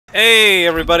Hey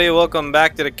everybody, welcome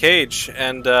back to the cage,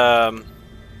 and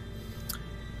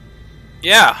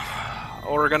yeah,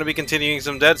 we're gonna be continuing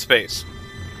some Dead Space.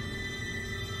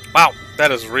 Wow, that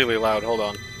is really loud, hold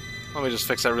on. Let me just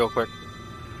fix that real quick.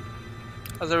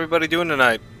 How's everybody doing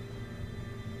tonight?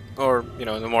 Or, you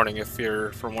know, in the morning if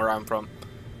you're from where I'm from.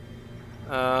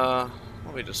 Let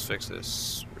me just fix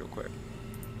this real quick.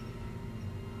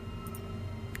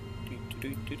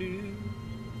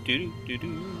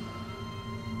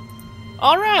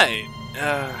 Alright!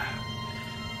 I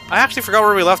actually forgot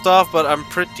where we left off, but I'm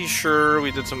pretty sure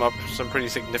we did some pretty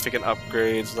significant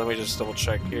upgrades. Let me just double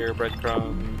check here.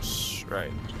 Breadcrumbs.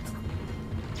 Right.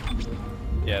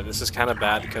 Yeah, this is kind of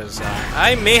bad because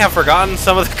I may have forgotten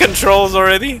some of the controls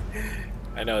already.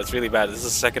 I know, it's really bad. This is the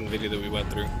second video that we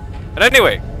went through. But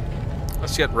anyway,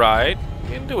 let's get right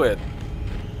into it.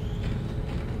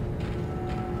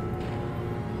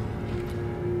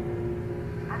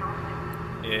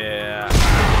 Yeah.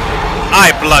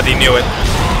 I bloody knew it.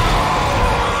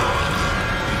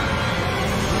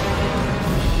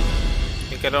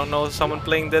 Think I don't know someone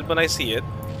playing dead when I see it?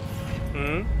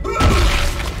 Hmm?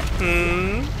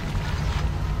 Hmm?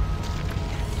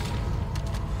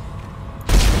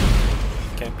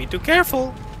 Can't be too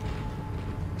careful.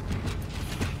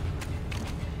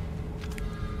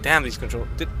 Damn, these controls.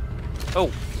 Oh,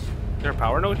 is there a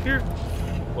power node here?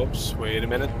 Whoops, wait a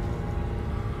minute.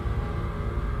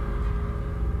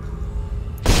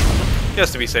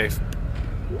 Just to be safe.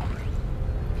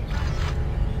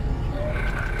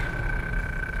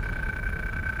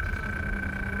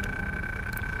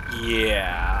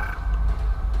 Yeah.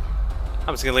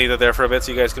 I'm just gonna leave that there for a bit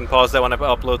so you guys can pause that when I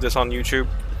upload this on YouTube.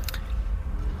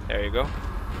 There you go.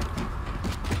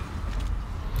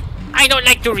 I don't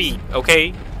like to read,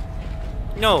 okay?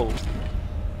 No.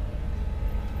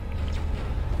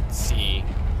 Let's see.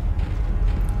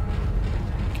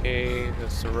 Okay,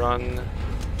 that's the run.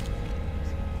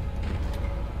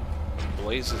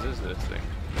 Blazes is this thing?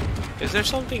 Is there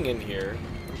something in here?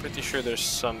 I'm pretty sure there's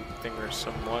something or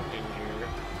someone in here.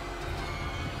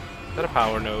 Is that a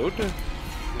power node?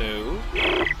 No.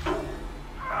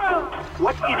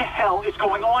 What in hell is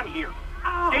going on here?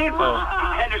 Stanford,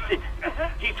 Henderson,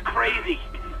 he's crazy.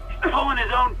 He's pulling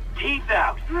his own teeth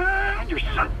out.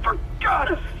 Henderson, for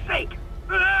God's sake.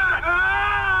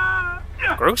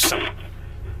 Gruesome.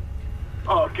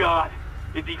 Oh God,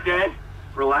 is he dead?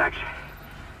 Relax.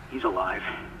 He's alive,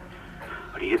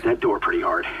 but he hit that door pretty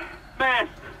hard. Man,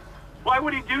 why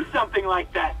would he do something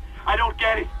like that? I don't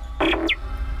get it.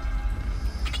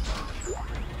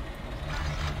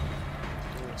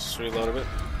 Let's reload a bit.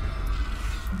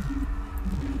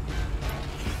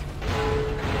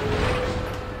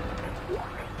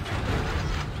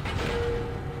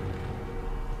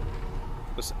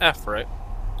 It's F, right?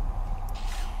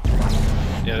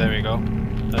 Yeah, there we go.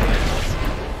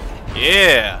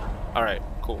 Yeah! Alright,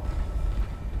 cool.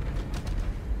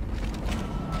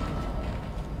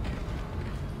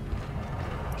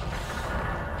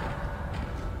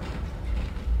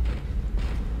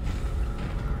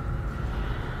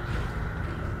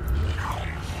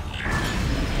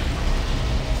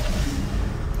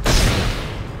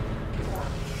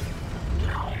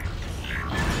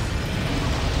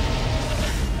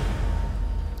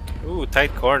 Ooh,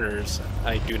 tight corners.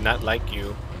 I do not like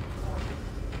you.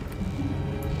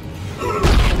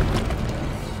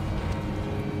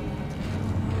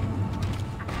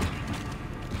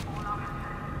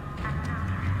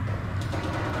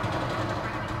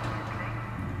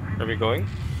 Are we going?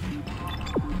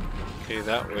 Okay,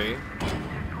 that way.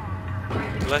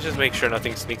 Let's just make sure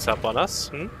nothing sneaks up on us.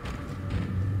 Hmm?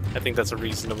 I think that's a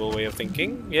reasonable way of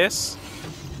thinking. Yes?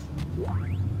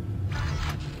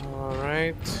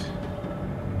 Alright.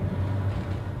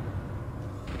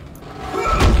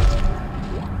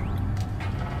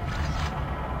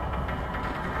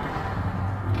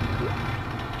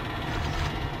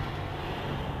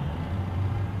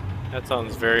 That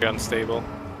sounds very unstable.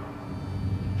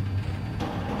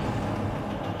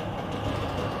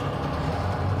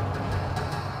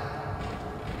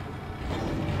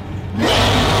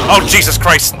 Oh, Jesus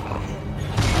Christ!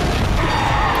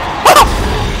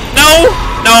 No!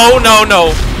 No, no,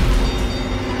 no!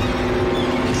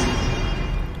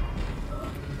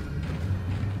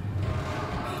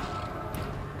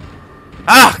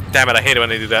 Ah! Damn it, I hate it when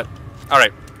they do that.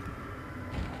 Alright.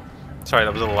 Sorry,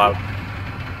 that was a little loud.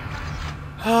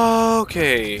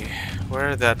 Okay. Where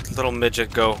did that little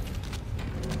midget go?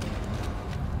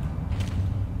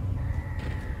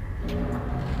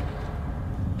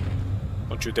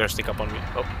 Don't you dare sneak up on me.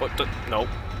 Oh, what the? No.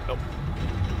 Nope.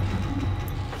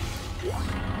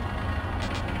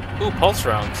 Ooh, pulse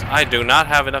rounds. I do not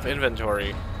have enough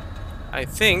inventory. I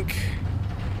think...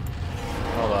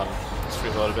 Hold on. Let's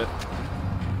reload a bit.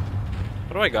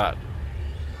 What do I got?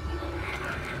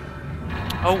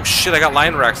 Oh shit, I got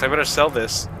line racks. I better sell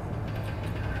this.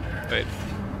 Wait.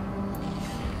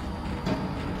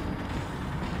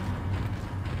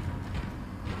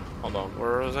 Hold on,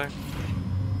 where was I?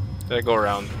 Did I go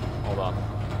around? Hold on.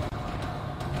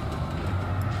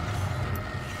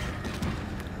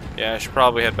 Yeah, I should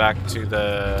probably head back to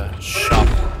the shop.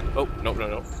 Oh, nope, no,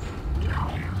 no.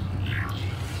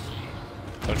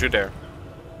 Don't you dare.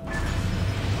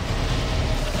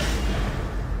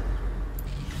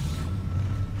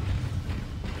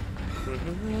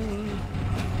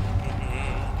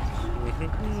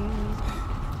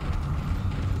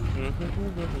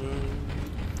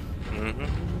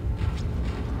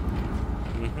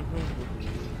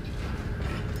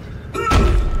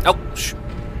 Oh, shh.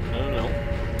 No.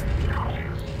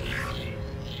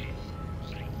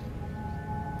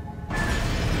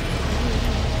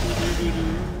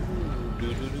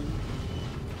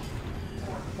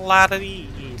 La-da-dee,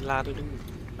 la-da-doo,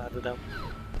 la-da-dum.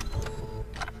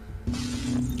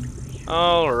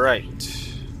 All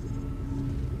right.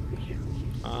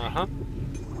 Uh-huh.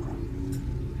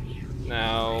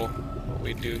 Now, what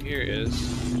we do here is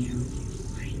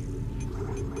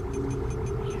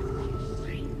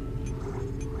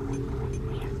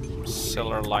sell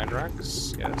our line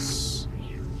racks. Yes.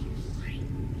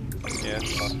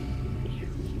 Yes.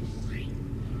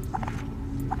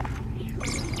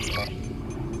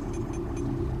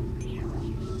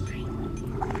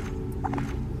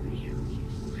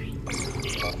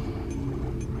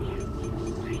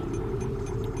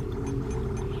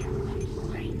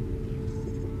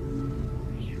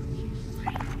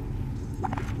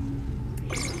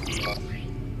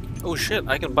 Oh shit,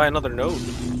 I can buy another node.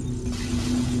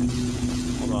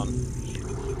 Hold on.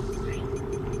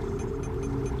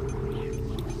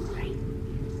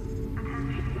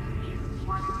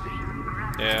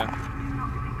 Yeah.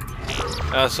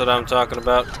 That's what I'm talking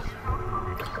about.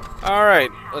 Alright,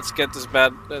 let's get this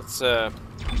bad... Let's, upgrade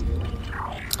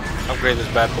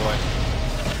this bad boy.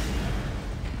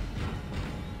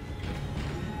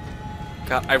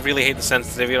 God, I really hate the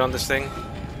sensitivity on this thing.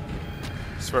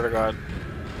 Swear to God.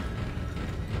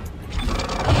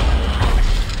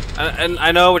 And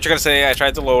I know what you're gonna say. I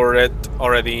tried to lower it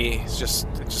already. It just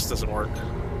doesn't work.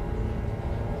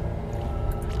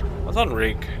 What's on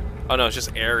rig? Oh no, it's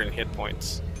just air and hit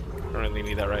points. I don't really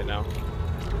need that right now.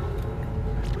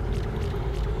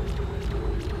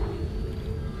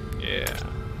 Yeah.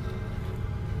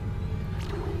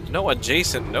 No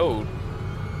adjacent node.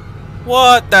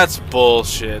 What? That's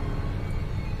bullshit.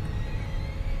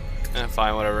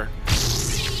 Fine, whatever.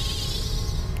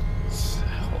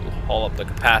 Haul up the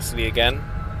capacity again.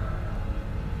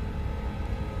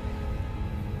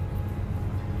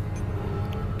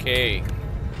 Okay.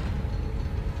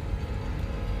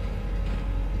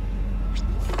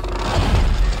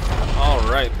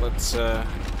 Alright, let's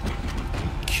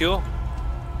queue.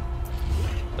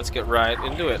 Let's get right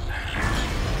into it.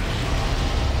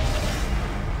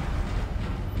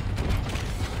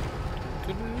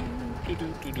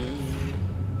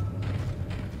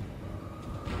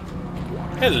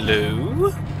 Hello.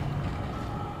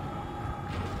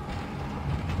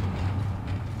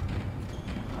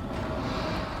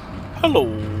 Hello,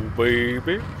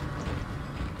 baby.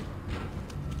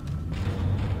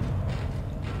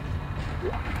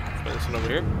 Try this one over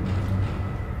here.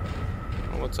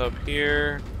 What's up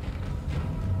here?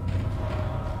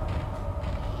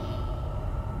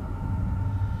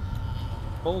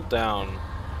 Hold down.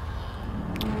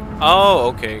 Oh,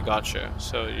 okay, gotcha.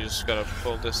 So you just gotta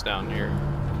pull this down here.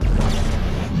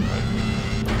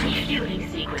 Refueling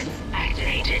sequence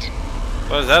activated.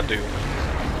 What does that do?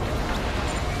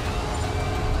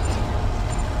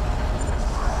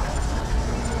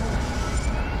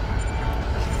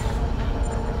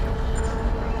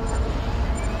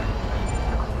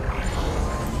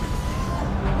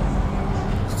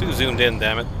 It's too zoomed in,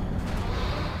 damn it.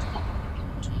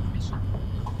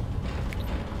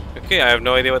 Okay, I have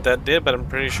no idea what that did, but I'm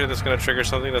pretty sure that's gonna trigger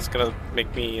something that's gonna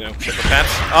make me, you know, shit my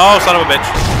pants. Oh, son of a bitch!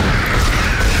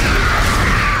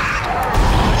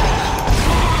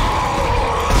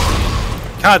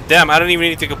 God damn, I don't even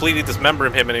need to completely dismember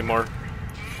him anymore.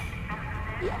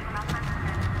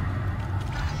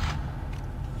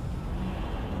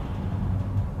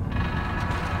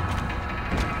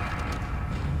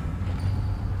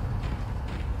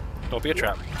 Don't be a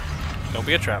trap. Don't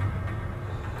be a trap.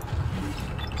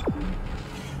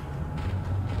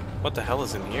 What the hell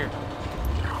is in here?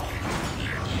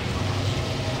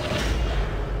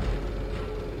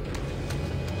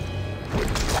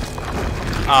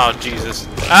 Oh, Jesus.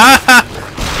 Ah!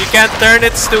 You can't turn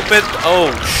it, stupid!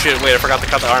 Oh, shit. Wait, I forgot to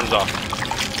cut the arms off.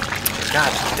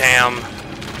 God damn.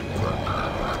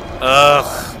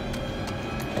 Ugh.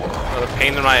 What a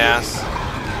pain in my ass.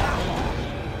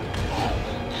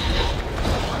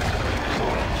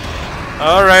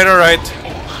 Alright, alright.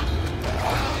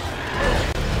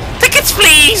 Tickets,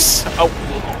 please! Oh.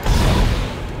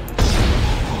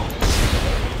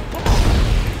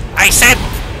 I said,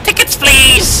 tickets,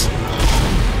 please!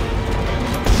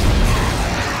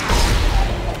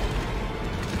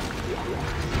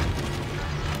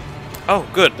 Oh,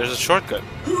 good. There's a shortcut.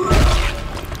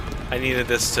 I needed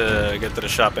this to get to the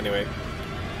shop anyway.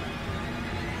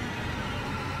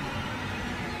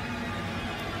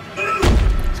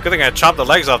 It's a good thing I chopped the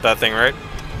legs off that thing, right?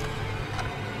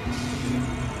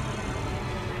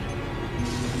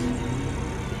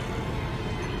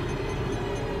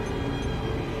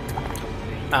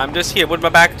 I'm just here with my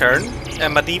back turned,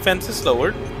 and my defense is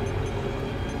lowered.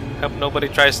 Hope nobody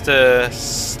tries to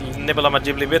nibble on my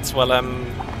ghibli bits while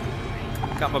I'm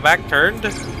got my back turned.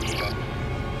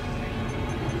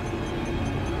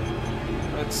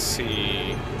 Let's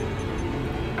see.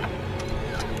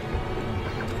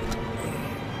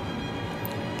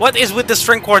 What is with the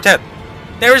string quartet?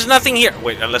 There is nothing here.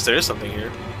 Wait, unless there is something here.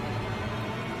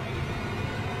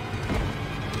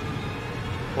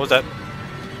 What was that?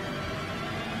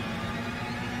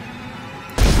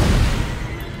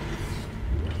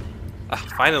 Ah,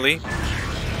 finally.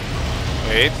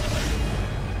 Wait.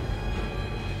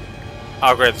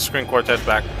 Oh great, the string quartet's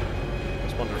back.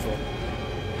 That's wonderful.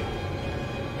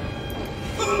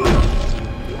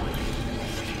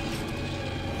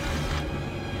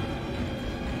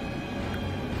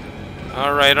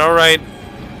 Alright, alright.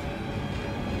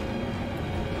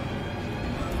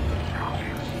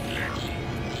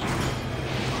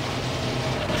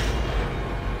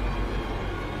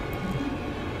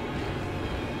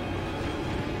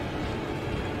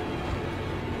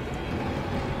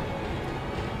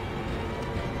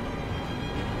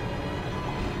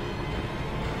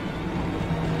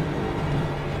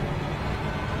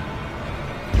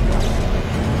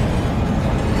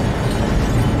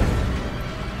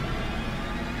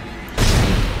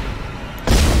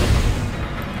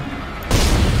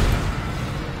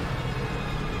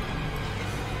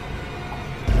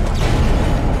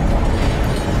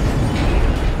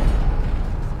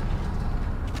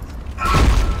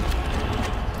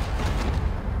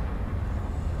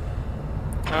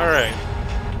 Alright.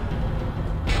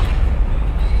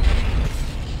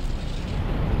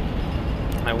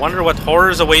 I wonder what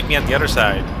horrors await me on the other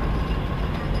side.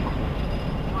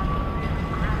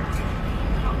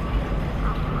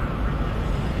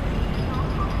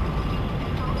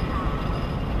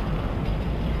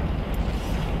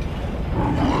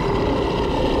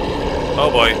 Oh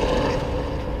boy.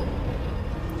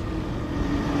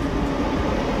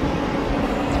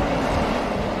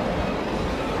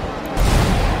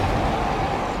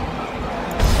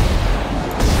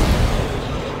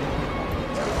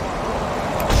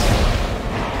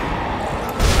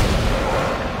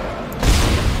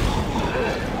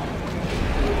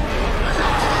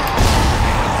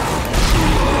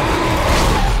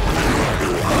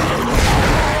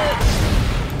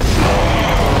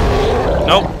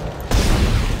 Nope.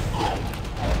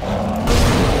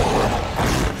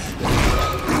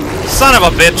 Son of a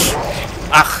bitch!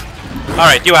 Ugh.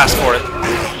 Alright, you asked for it.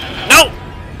 No!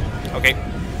 Okay,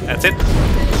 that's it.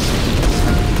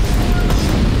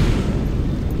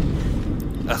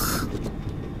 Ugh.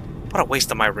 What a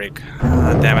waste of my rig.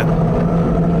 Damn it.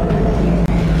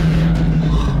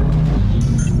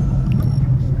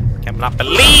 Cannot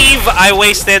believe I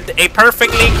wasted a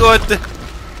perfectly good...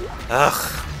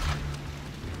 Ugh.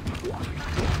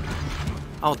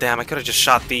 Oh damn, I could have just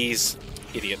shot these.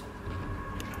 Idiot.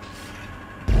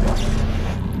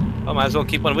 Oh, might as well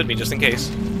keep one with me just in case.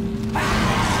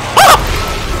 Ah!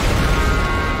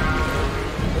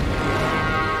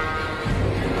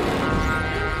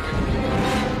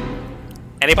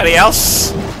 Anybody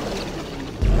else?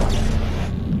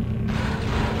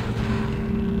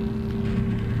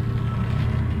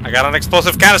 I got an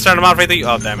explosive canister and I'm halfway through.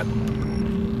 Oh damn it.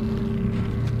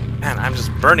 Man, I'm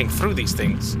just burning through these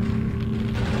things.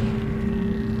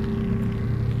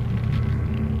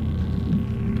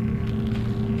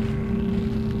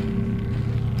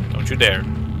 Don't you dare.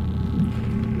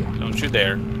 Don't you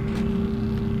dare.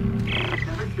 Never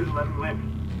should have let him live.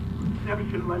 Never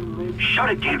should have let him live.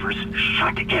 Shut it, Danvers.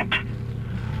 Shut it.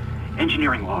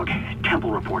 Engineering log.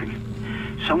 Temple reporting.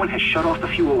 Someone has shut off the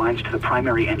fuel lines to the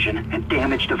primary engine and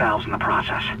damaged the valves in the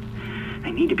process.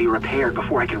 They need to be repaired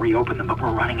before I can reopen them, but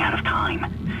we're running out of time.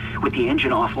 With the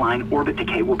engine offline, orbit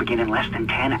decay will begin in less than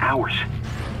 10 hours.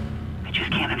 I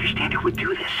just can't understand who would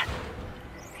do this.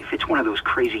 If it's one of those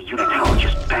crazy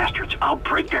unitologist bastards, I'll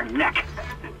break their neck.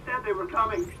 Anderson said they were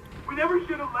coming. We never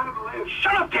should have let them live.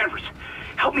 Shut up, Danvers!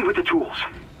 Help me with the tools.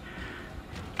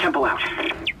 Temple out.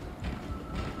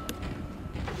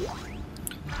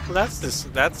 Well,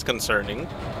 that's concerning.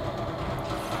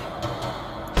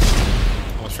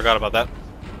 Almost forgot about that.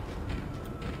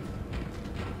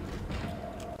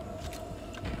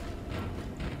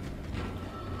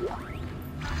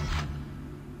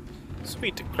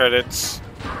 Sweet credits.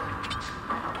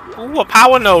 Ooh, a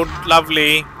power node,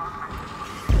 lovely.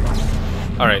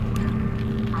 All right.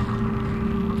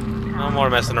 No more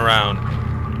messing around.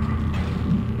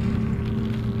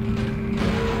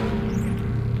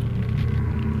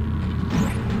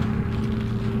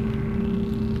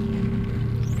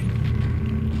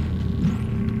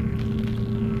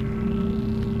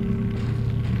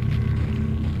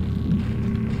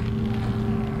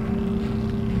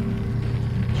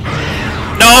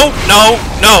 No, no,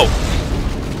 no!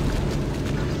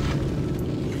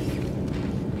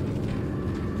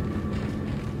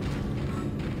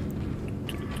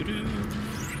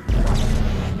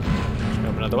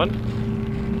 Grab another one.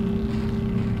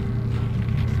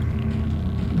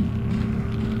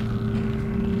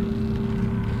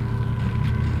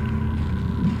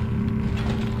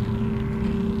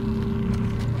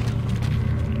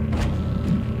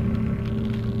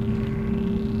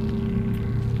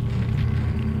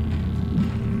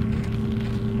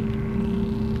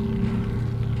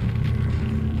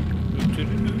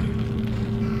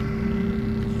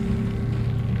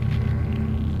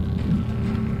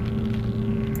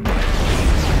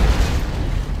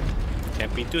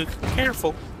 Can't be too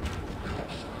careful.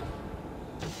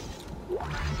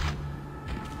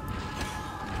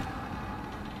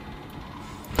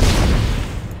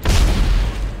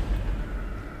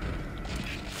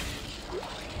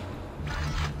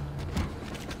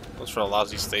 Looks for a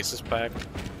lousy stasis pack.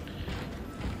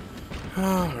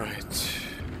 Alright.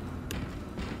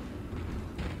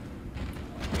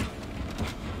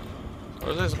 Where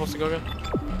was I supposed to go again?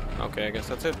 Okay, I guess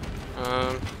that's it.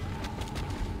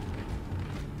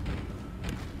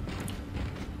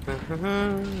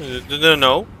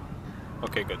 No.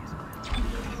 Okay, good.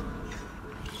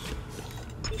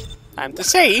 Time to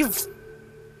save.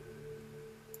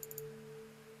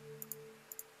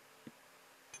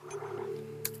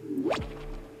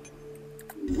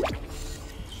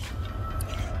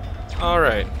 All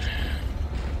right.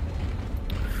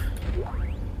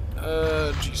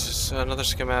 Jesus, another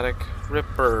schematic.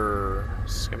 Ripper.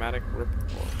 Schematic Ripper.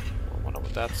 I wonder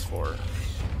what that's for.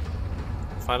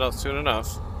 Find out soon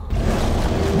enough.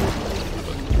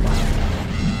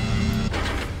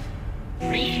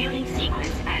 Refueling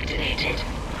sequence activated.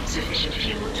 Sufficient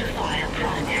fuel to fire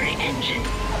primary engine.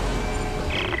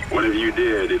 Whatever you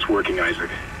did, it's working, Isaac.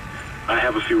 I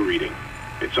have a fuel reading.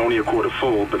 It's only a quarter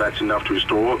full, but that's enough to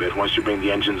restore orbit once you bring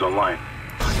the engines online.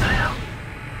 What the hell?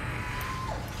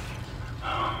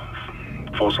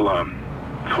 False alarm.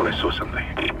 Thought I saw something.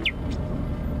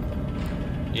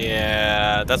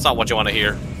 Yeah, that's not what you want to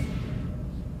hear.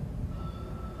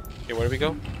 Okay, where do we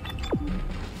go?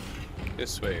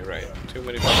 This way, right. Too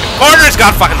many fucking corners,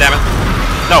 god fucking damn it!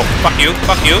 No, fuck you,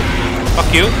 fuck you,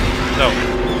 fuck you. No.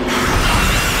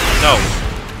 No.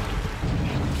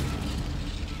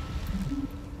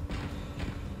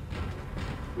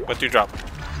 What do you drop?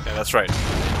 Yeah, that's right.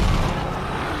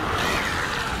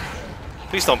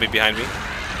 Please don't be behind me.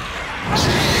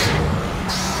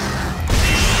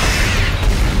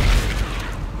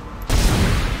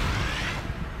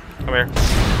 Come here.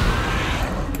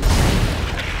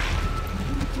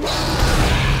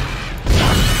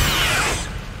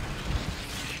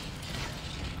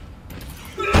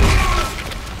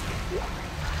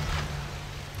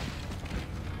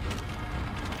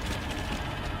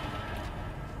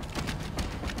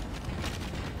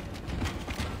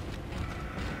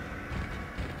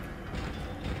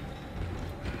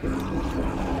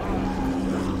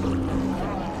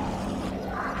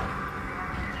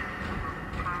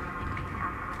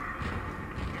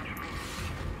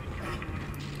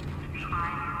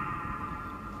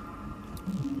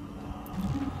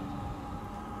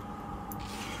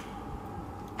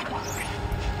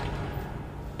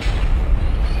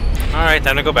 Alright,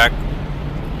 time to go back.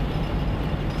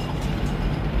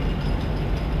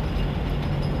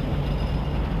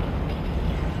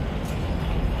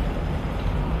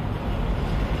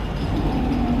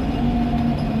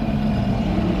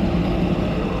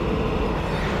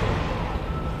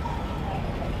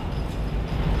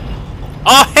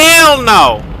 Oh, hell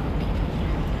no!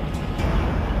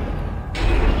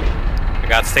 I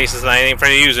got stasis and I ain't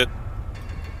afraid to use it.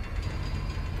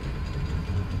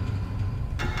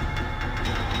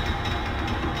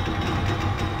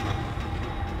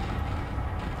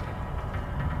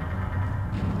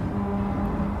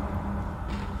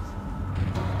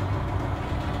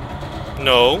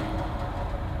 No.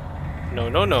 No,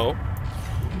 no, no.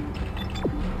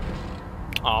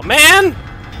 Aw, man!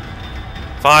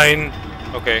 Fine.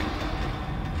 Okay.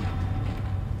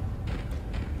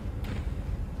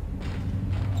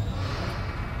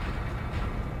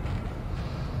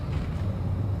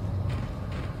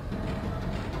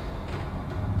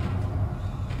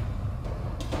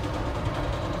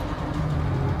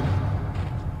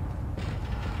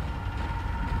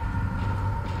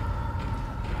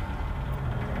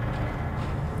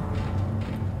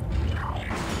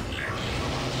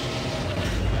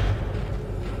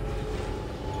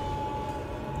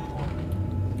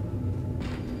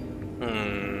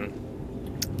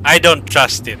 I don't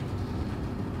trust it.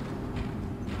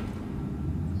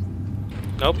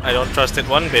 Nope, I don't trust it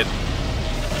one bit.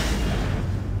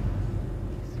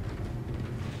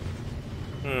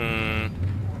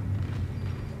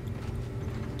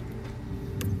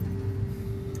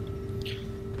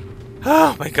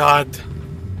 Oh my god.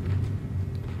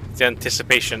 It's the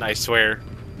anticipation, I swear.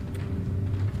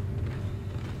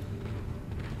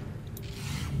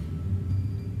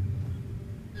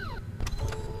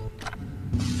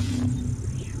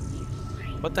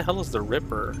 What the hell is the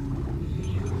Ripper?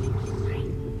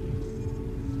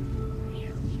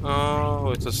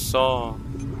 Oh, it's a saw.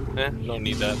 Don't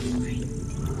need that.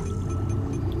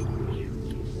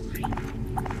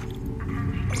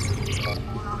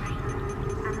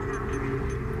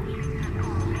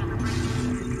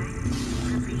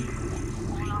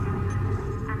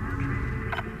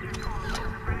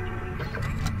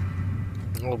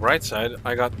 Well, bright side,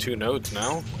 I got 2 nodes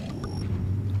now.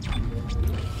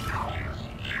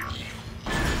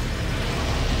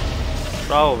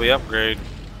 Probably upgrade.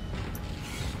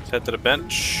 Let's head to the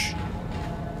bench.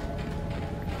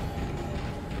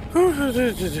 Oh,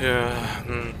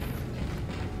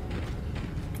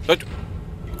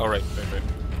 right.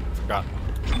 Forgot.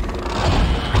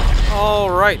 All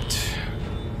right.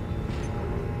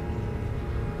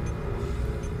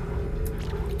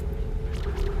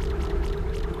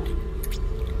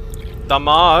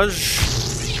 Damage.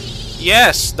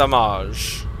 Yes,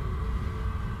 damage.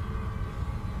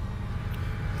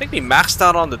 I think we maxed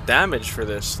out on the damage for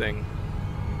this thing.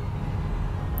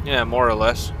 Yeah, more or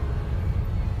less.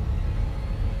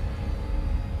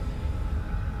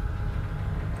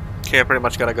 Okay, I pretty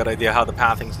much got a good idea how the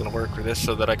pathing's gonna work for this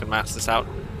so that I can max this out.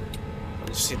 I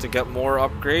just need to get more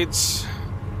upgrades.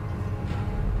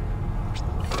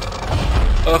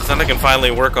 Ugh, then I can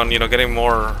finally work on, you know, getting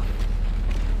more,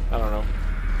 I don't know,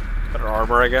 better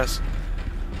armor, I guess.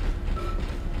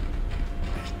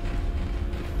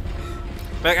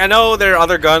 Like, I know there are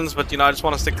other guns, but you know, I just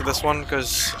want to stick to this one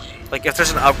because, like, if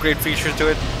there's an upgrade feature to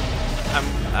it,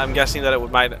 I'm guessing that it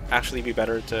might actually be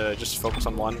better to just focus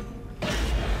on one.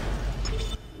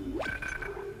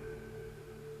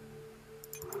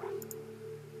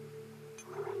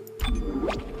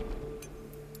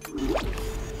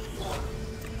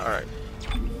 All right,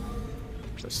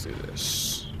 let's do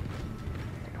this.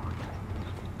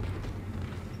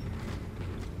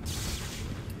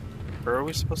 Where are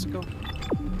we supposed to go?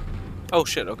 Oh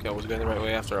shit, okay, I was going the right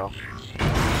way after all.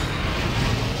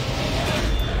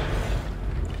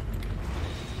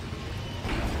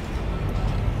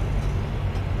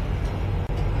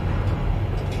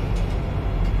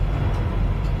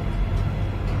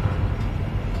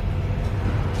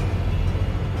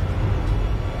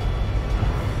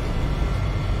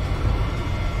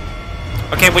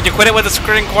 Okay, would you quit it with the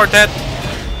string quartet?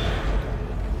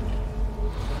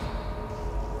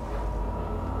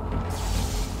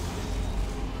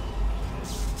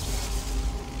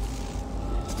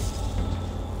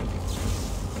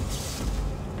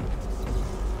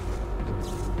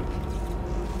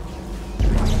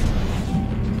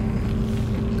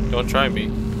 Don't try me.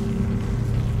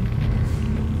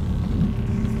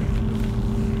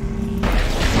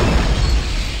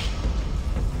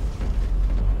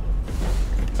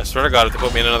 I swear to God, if they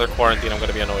put me in another quarantine, I'm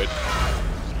gonna be annoyed.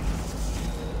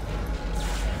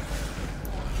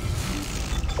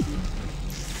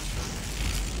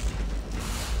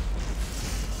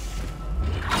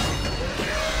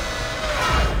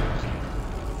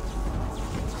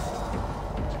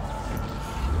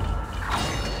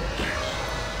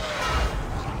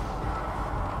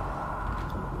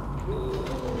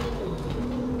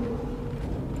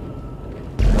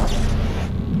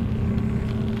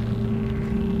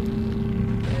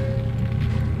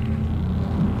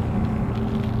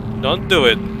 Don't do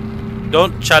it.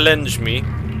 Don't challenge me.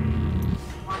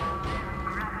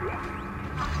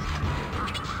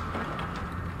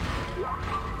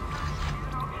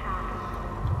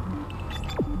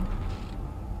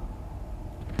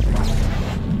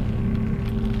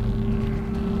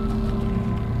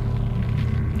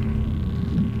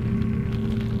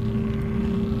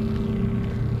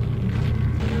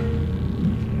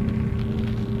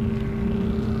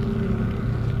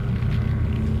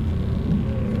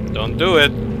 Don't do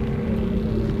it.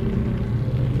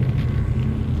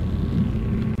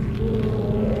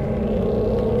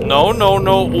 No, no,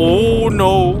 no. Oh,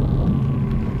 no.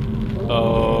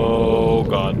 Oh,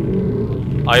 God.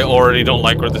 I already don't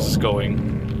like where this is going.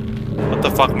 What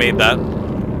the fuck made that?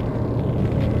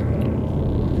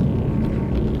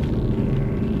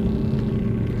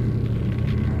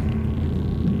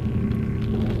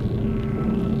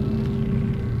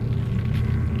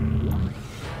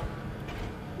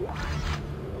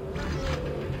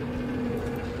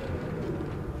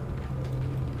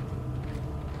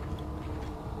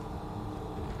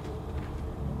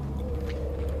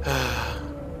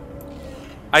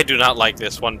 I do not like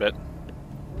this one bit.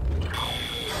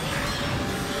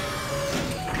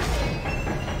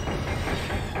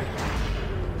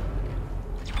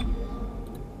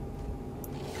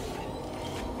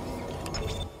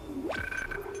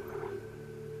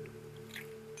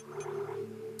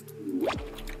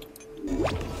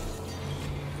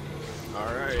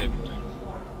 All right.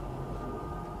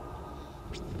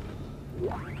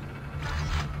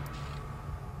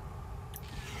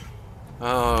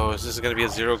 Oh, is this gonna be a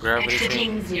zero gravity thing?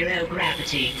 Exiting zero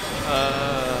gravity.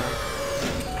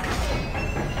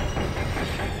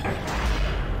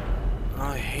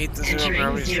 I hate the zero Entering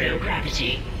gravity zero thing.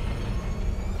 gravity.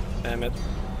 Damn it.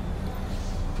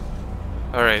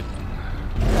 Alright.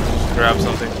 Grab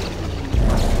something.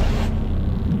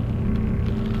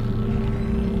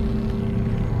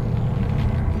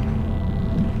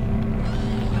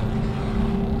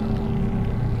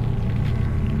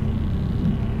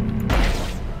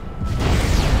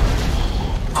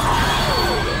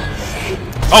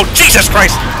 Oh, Jesus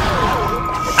Christ!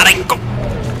 And I go.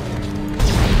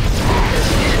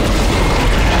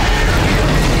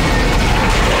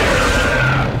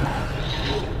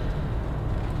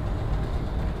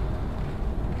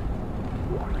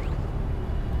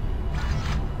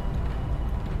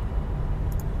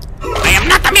 I am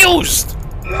not amused!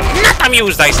 Not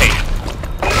amused, I say!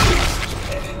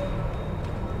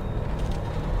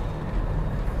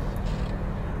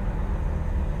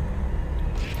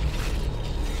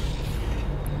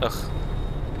 Ugh.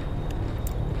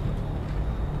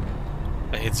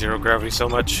 I hate zero gravity so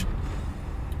much.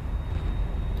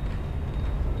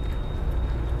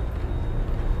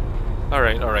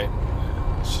 Alright, alright.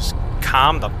 Let's just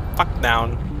calm the fuck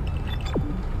down.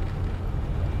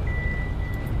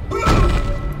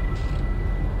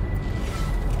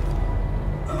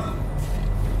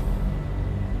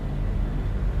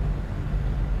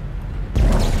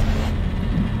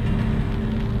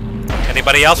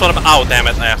 Anybody else want to? Oh, damn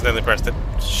it! I accidentally pressed it.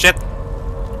 Shit!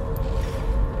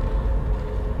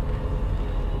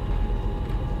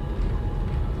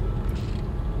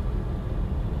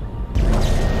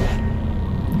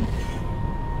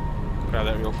 Grab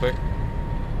that real quick.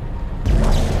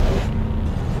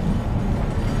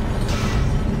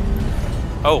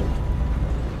 Oh.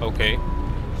 Okay.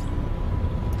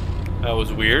 That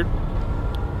was weird.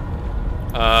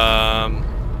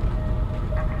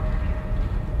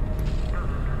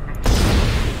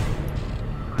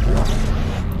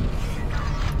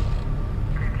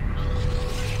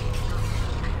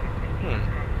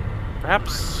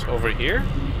 Perhaps over here?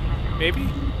 Maybe?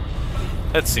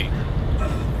 Let's see.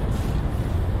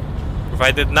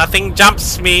 Provided nothing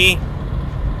jumps me.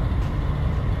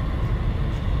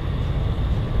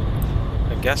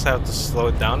 I guess I have to slow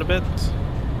it down a bit.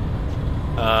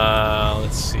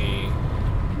 Let's see.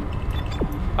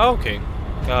 Okay,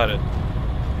 got it.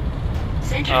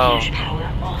 Centrifuge power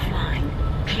offline.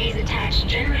 Please attach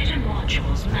generator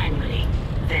modules manually,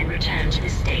 then return to the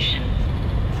station.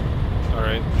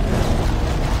 Alright.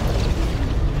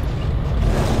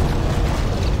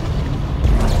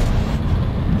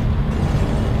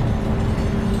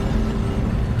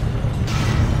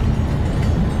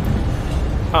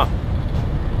 Huh.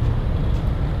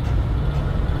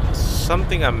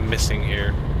 Something I'm missing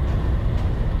here.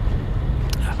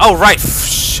 Oh, right!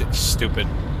 Shit, stupid.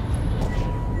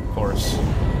 Of course.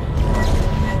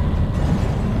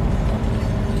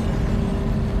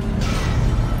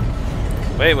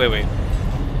 Wait, wait, wait.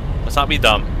 Let's not be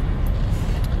dumb.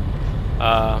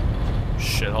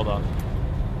 Shit, hold on.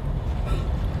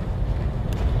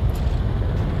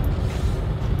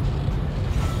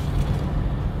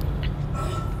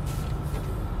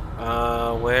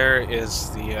 where is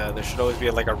the, there should always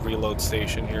be like a reload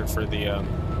station here for the,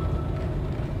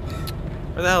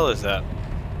 where the hell is that?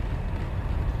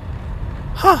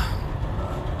 Huh.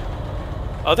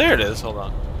 Oh, there it is. Hold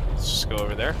on. Let's just go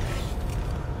over there.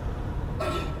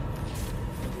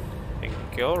 Thank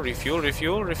you. Refuel,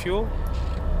 refuel, refuel.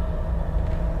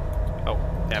 Oh,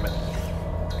 damn it.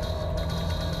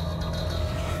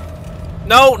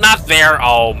 No, not there.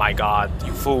 Oh my god,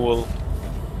 you fool.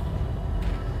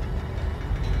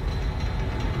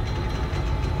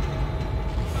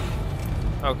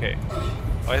 Okay.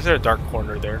 Why is there a dark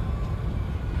corner there?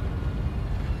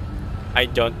 I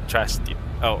don't trust you.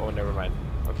 Oh, never mind.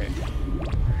 Okay.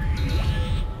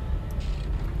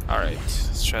 Alright,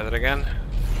 let's try that again.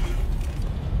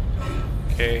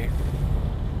 Okay.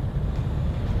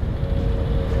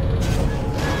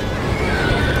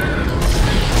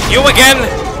 You again!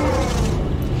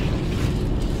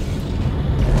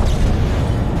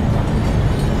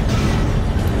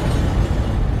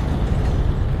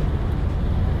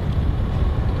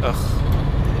 Ugh.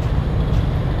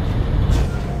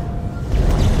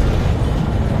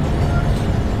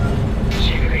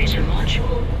 Generator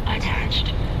module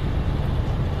attached.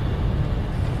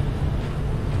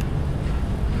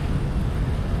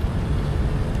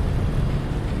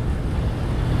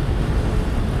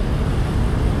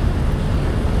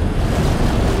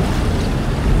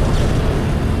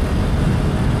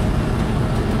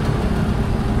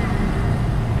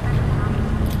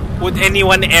 Would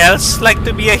anyone else like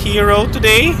to be a hero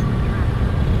today?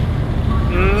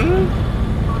 Hmm?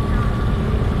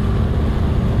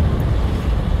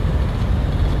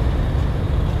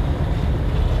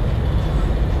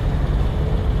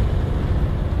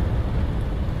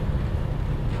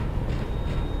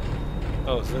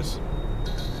 Oh, is this?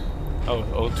 Oh,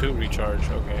 O2 recharge,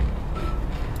 okay.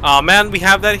 Aw, man, we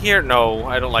have that here? No,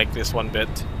 I don't like this one bit.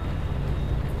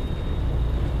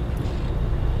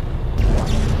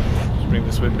 Bring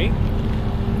this with me,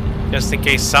 just in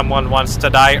case someone wants to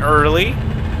die early.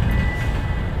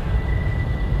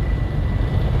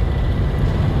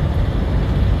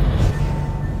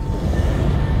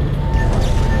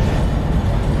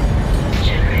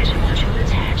 Generator module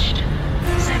attached.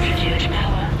 Centrifuge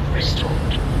power restored.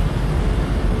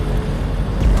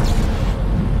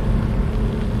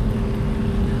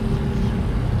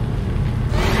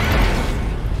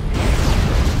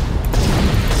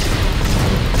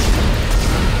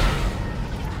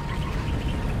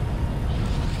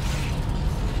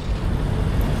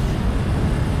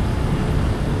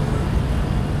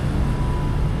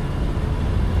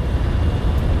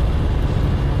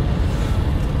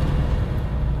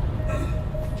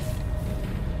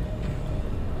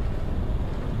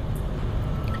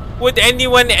 Would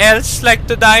anyone else like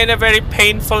to die in a very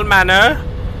painful manner?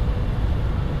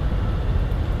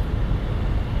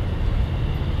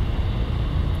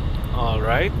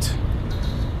 Alright.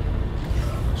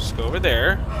 Just go over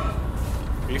there.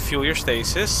 Refuel your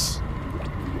stasis.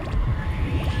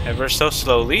 Ever so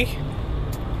slowly.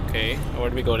 Okay,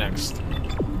 where do we go next?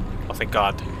 Oh, thank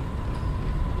God.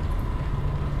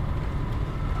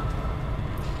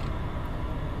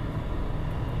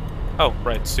 Oh,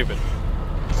 right, stupid.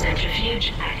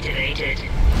 Centrifuge activated.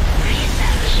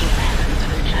 Re-establishing balance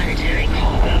with planetary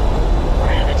cargo.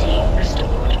 Gravity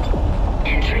restored.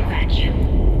 Entering vacuum.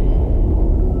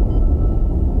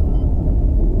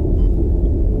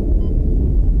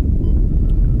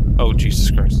 Oh, Jesus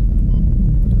Christ.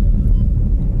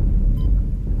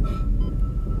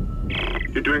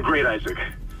 You're doing great, Isaac.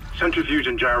 Centrifuge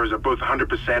and gyros are both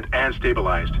 100% and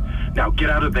stabilized. Now get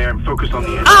out of there and focus on the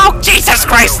engine. Oh, Jesus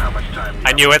Christ!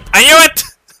 I knew it! I knew it!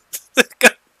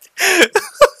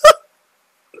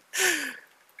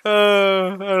 I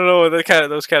don't know.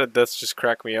 Those kind of deaths just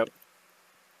crack me up.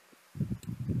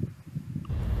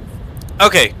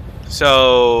 Okay,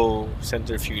 so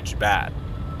centrifuge bad.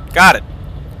 Got it.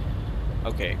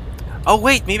 Okay. Oh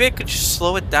wait, maybe I could just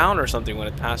slow it down or something when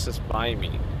it passes by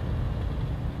me.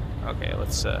 Okay,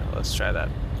 let's try that.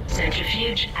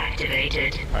 Centrifuge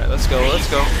activated. All right, let's go. Let's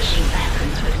go. Establishing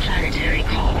balance with planetary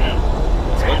cargo.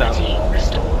 Let's go down. Gravity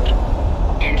restored.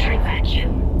 Entering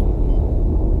vacuum.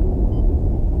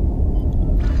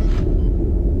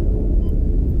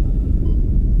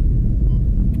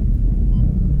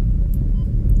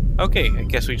 Okay, I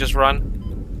guess we just run.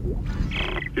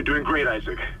 You're doing great,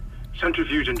 Isaac.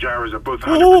 Centrifuge and gyros are both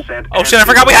 100%. Oh shit, I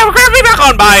forgot we have a gravity back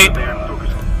on. Bye!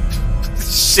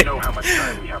 Shit. Know how much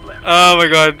time we have left. Oh my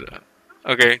god.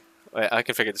 Okay. Wait, I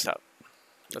can figure this out.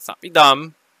 Let's not be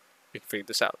dumb. We can figure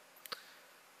this out.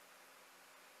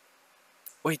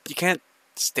 Wait, you can't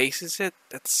stasis it?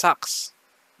 That sucks.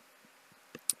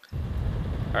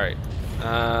 Alright.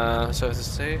 So it's a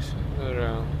station.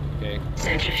 Okay.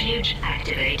 Centrifuge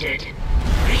activated.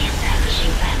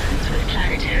 Re-establishing balance with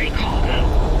planetary cargo.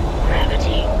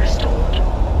 Gravity restored.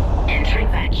 Entering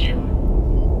vacuum.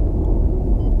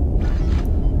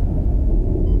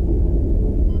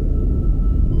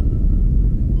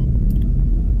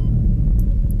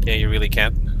 Yeah, you really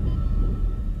can't.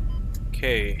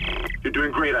 Okay. You're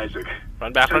doing great, Isaac.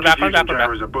 Run back, run back, run back, run back.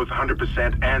 Gyros are both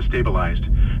 100% and stabilized.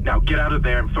 Now get out of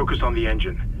there and focus on the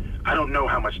engine. I don't know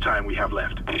how much time we have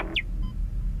left.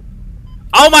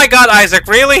 Oh my god, Isaac,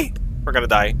 really? We're gonna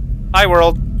die. Hi,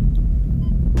 world.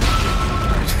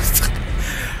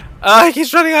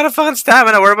 He's running out of fun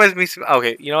stamina. Where am I missing?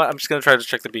 Okay, you know what? I'm just gonna try to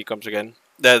check the breadcrumbs again.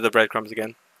 The breadcrumbs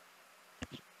again.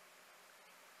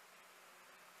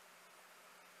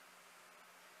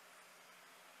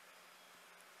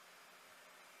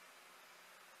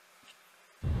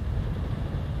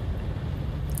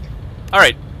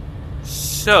 Alright.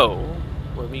 So,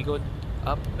 when we go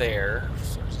up there,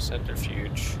 so there's a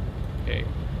centrifuge. Okay.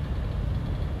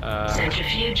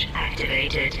 Centrifuge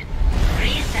activated.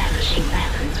 Re-establishing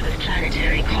balance with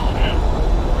planetary cargo.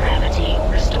 Gravity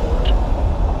restored.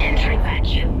 Entering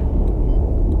vacuum.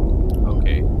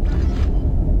 Okay.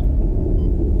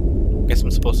 Guess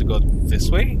I'm supposed to go this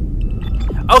way?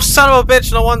 Oh, son of a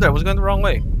bitch! No wonder, I was going the wrong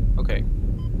way. Okay.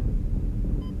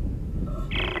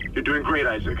 You're doing great,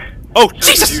 Isaac. Oh,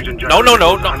 Jesus! No, no,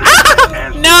 no, no!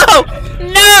 Ah! No!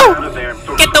 No!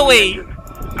 Get away!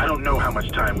 I don't know how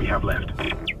much time we have left.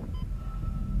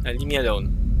 Leave me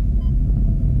alone.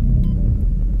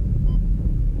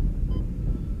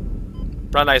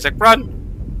 Run, Isaac, run!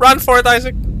 Run for it,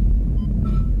 Isaac!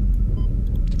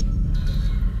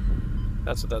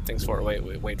 That's what that thing's for.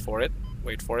 Wait for it.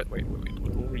 Wait for it. Wait.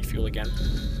 We'll refuel again.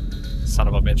 Son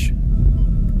of a bitch.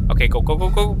 Okay, go.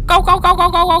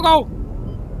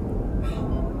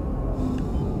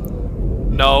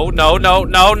 No.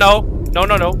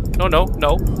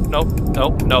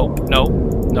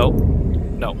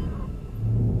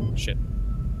 Shit.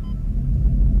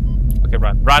 Okay,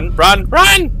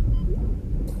 run!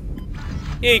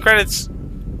 Yay, credits!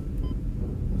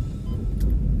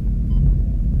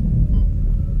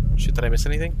 Shit, did I miss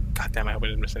anything? God damn, I hope I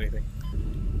didn't miss anything.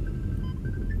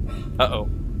 Uh-oh.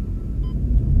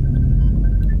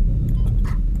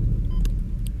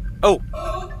 Oh!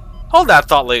 Hold that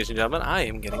thought, ladies and gentlemen. I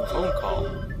am getting a phone call.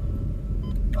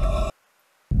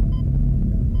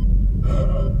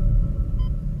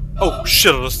 Oh,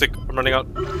 shit, on the stick. I'm running out.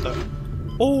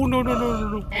 Oh, no.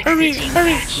 Hurry!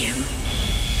 Vacuum.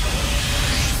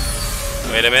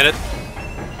 Wait a minute.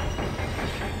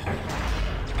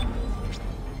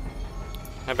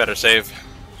 I better save.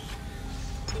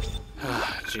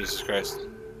 Jesus Christ.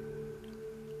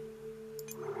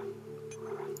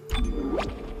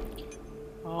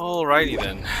 Alrighty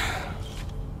then.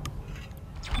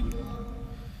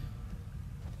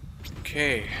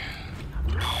 Okay.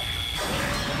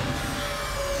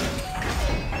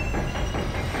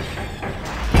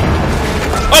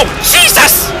 Oh,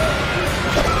 Jesus!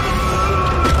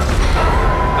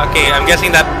 Okay, I'm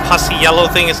guessing that pussy yellow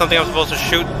thing is something I'm supposed to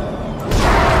shoot.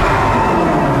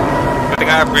 I think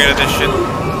I upgraded this shit.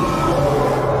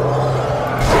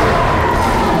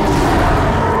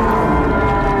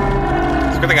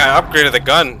 It's a good thing I upgraded the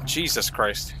gun. Jesus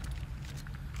Christ.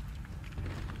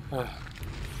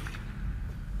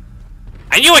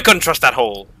 I knew I couldn't trust that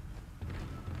hole.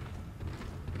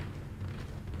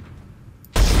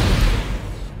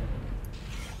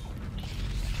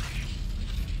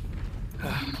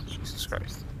 Jesus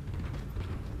Christ.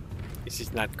 This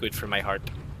is not good for my heart.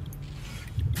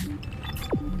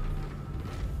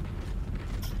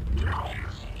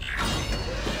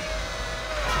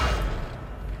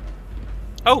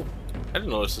 Oh! I didn't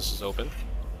notice this is open.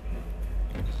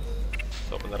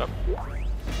 Let's open that up.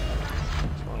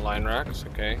 More line racks,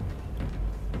 okay.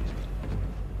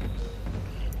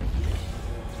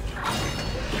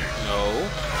 No.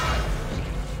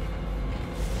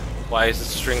 Why is the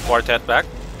string quartet back?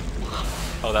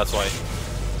 Oh, that's why.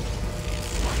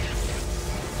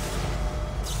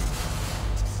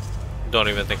 Don't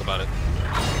even think about it.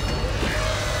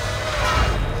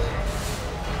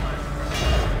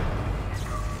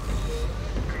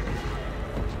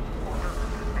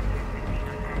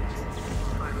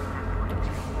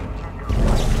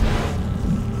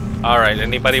 Alright,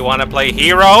 anybody want to play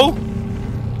hero?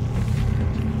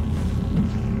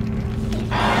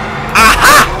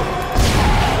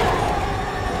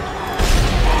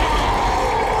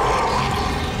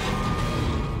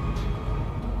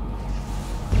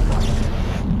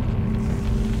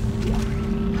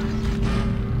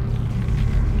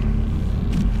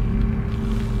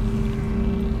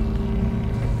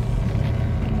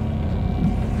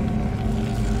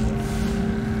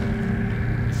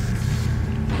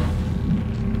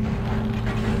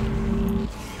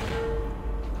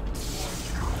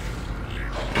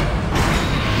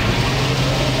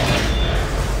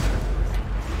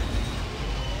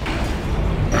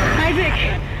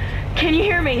 Isaac, can you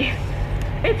hear me?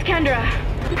 It's Kendra.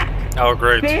 Oh,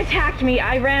 great. They attacked me,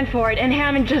 I ran for it, and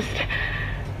Hammond just...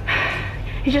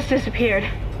 he just disappeared.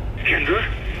 Kendra?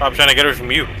 I'm trying to get her from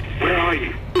you. Where are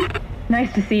you?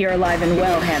 Nice to see you're alive and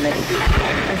well, Hammond.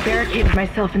 I've barricaded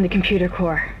myself in the computer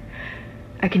core.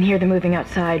 I can hear them moving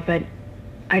outside, but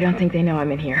I don't think they know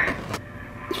I'm in here.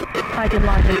 I can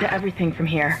launch into everything from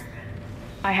here.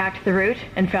 I hacked the route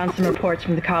and found some reports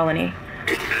from the colony.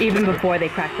 Even before they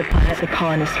cracked the planet, the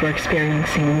colonists were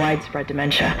experiencing widespread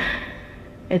dementia.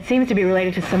 It seems to be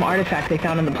related to some artifact they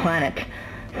found on the planet.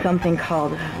 Something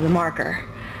called the Marker.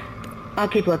 I'll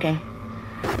keep looking.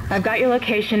 I've got your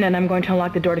location and I'm going to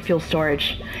unlock the door to fuel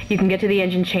storage. You can get to the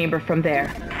engine chamber from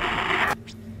there.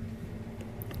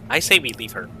 I say we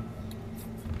leave her.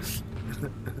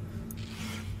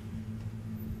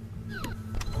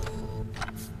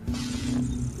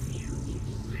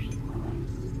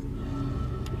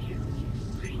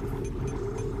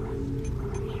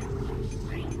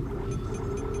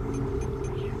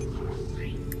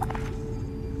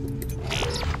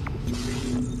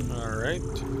 Alright.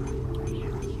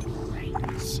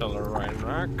 Cellar Ryan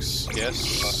racks,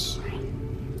 yes.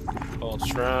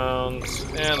 Pulse rounds,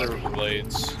 and the roof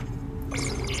blades.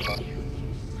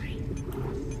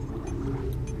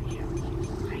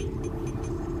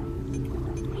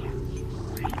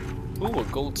 Ooh, a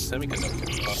gold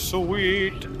semiconductor.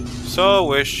 Sweet! So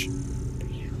wish.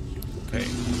 Okay. I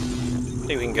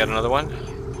think we can get another one.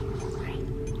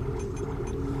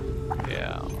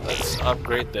 Yeah, let's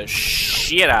upgrade the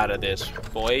shit out of this,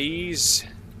 boys.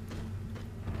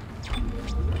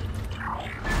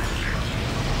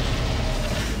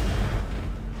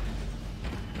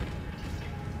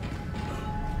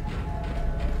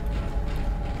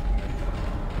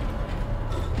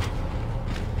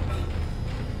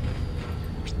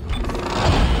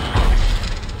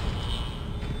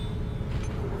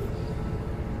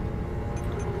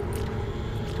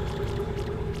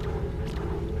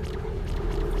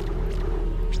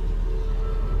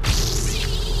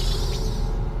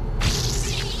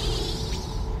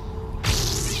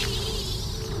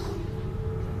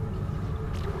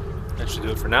 That should do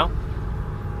it for now.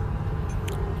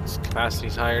 This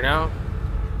capacity's higher now.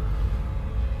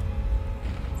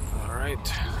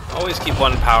 Alright. Always keep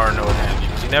one power node handy,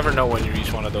 because you never know when you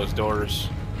reach one of those doors.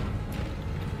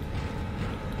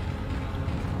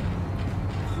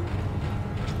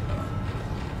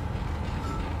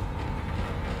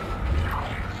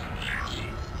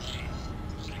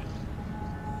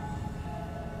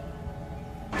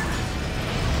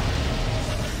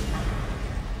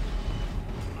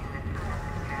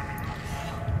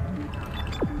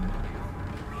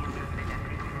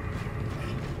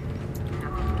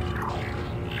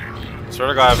 Swear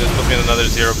to God, if this puts me in another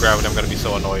zero gravity, I'm gonna be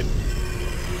so annoyed.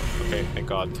 Okay, thank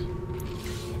God.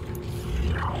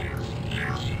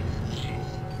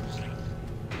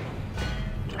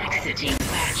 Exiting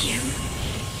vacuum.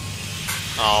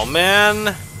 Oh man,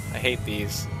 I hate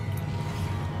these.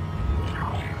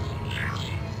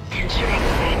 Entering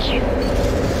vacuum.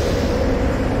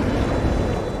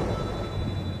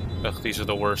 Ugh, these are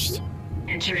the worst.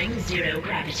 Entering zero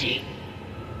gravity.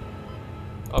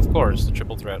 Of course, the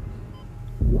triple threat.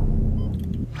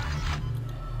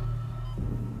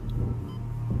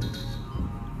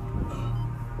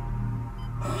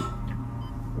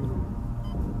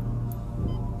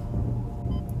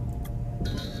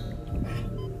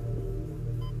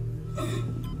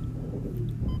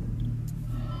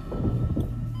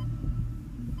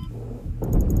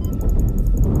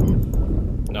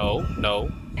 No, no.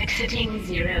 Exiting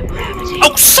zero gravity.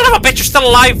 Oh, son of a bitch, you're still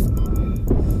alive!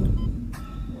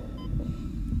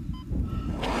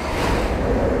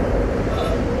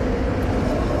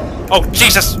 Oh,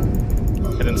 Jesus!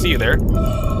 I didn't see you there.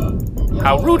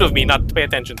 How rude of me not to pay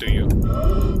attention to you.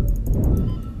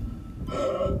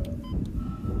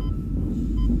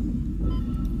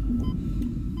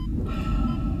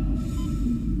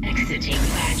 Exiting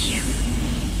vacuum.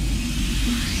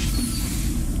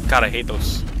 God, I hate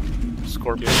those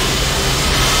scorpions.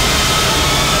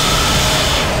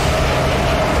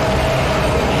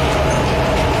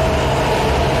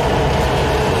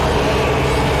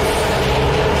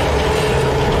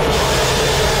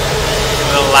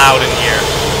 Loud in here.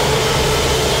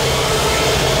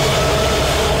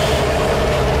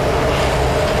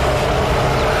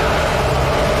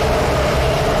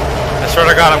 I swear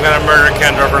to God, I'm gonna murder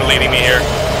Kendra for leading me here.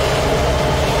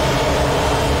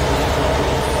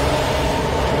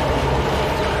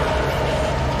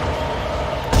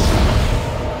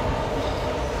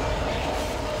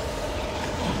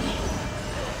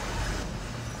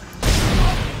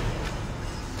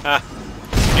 Ah,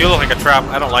 You look like a trap.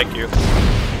 I don't like you.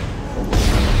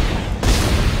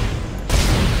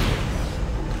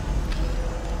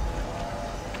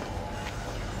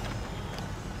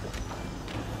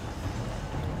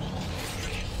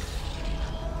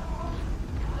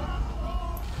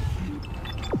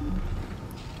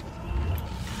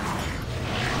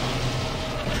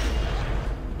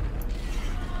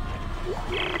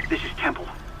 This is Temple.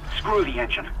 Screw the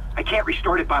engine. I can't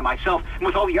restart it by myself, and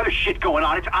with all the other shit going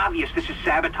on, it's obvious this is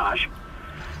sabotage.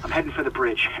 I'm heading for the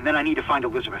bridge, and then I need to find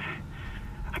Elizabeth.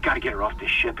 I gotta get her off this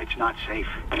ship. It's not safe.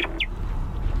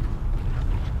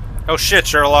 Oh shit,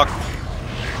 Sherlock.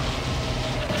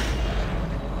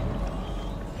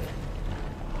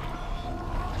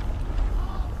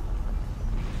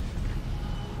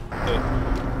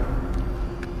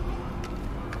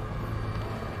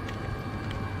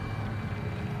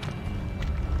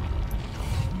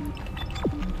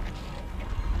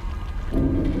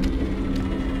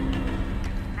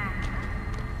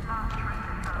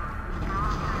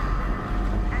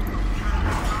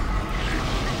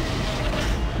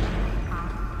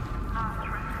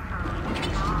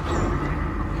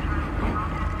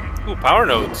 Ooh, power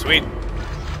node, sweet.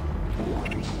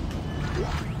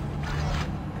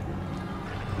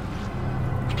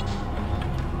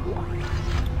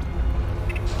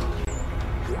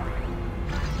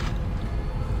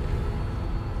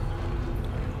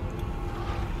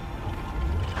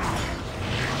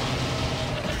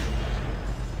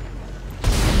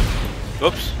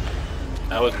 Oops.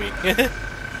 That was me.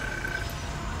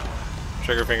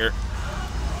 Trigger finger.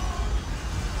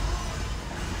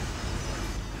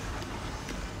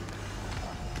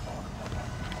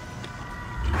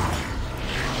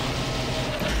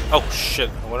 Oh shit,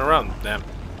 I went around, damn.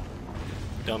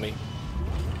 Dummy.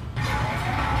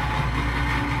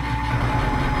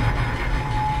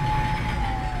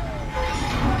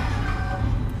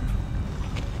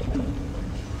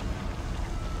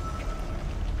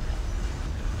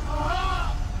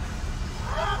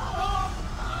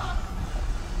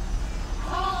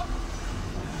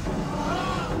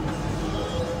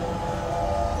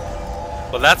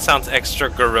 Well, that sounds extra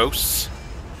gross.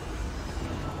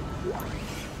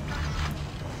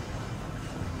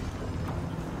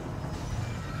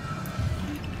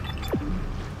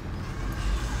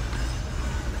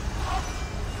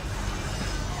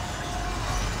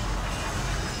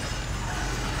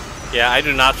 Yeah, I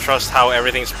do not trust how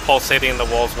everything's pulsating in the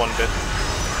walls one bit.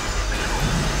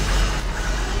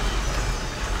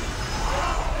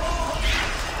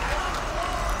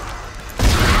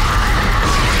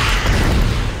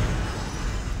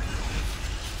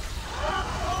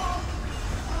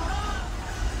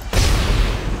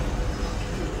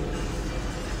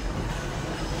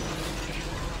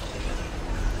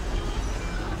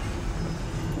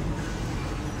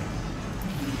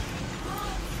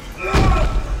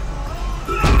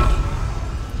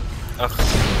 Ugh.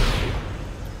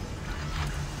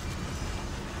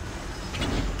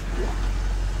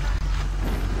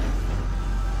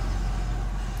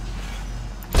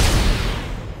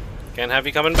 Can't have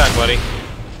you coming back, buddy.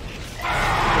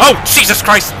 Oh, Jesus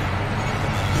Christ!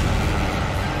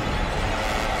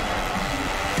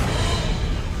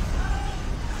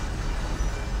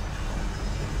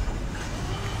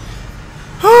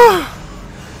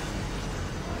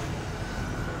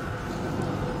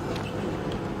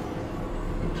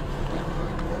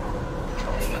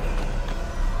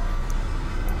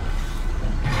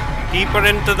 Deeper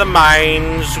into the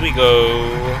mines we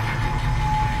go.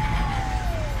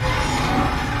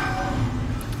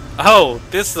 Oh,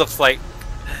 this looks like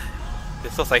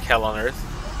hell on earth.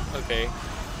 Okay.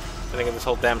 I think this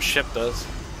whole damn ship does.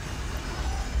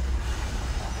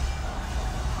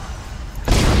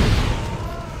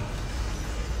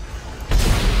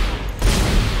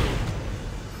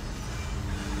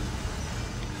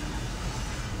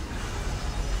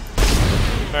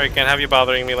 Alright, can't have you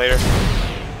bothering me later.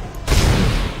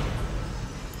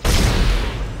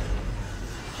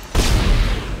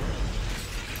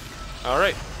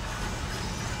 Alright.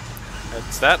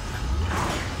 That's that.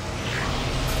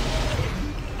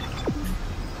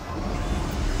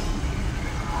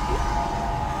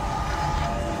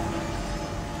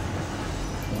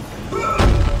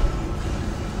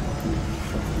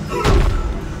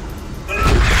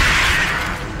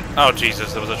 Oh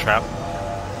Jesus, there was a trap.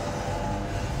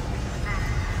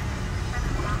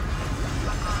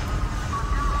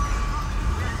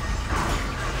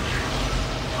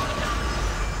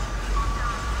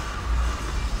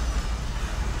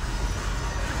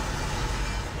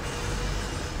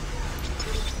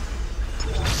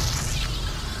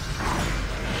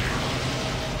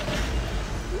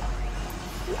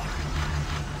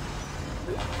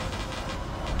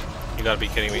 You gotta be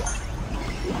kidding me.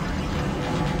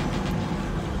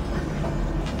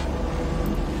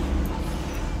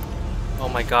 Oh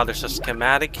my god, there's a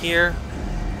schematic here?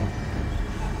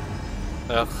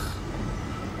 Ugh.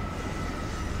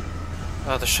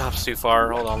 Oh, the shop's too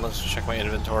far. Hold on, let's check my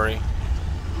inventory.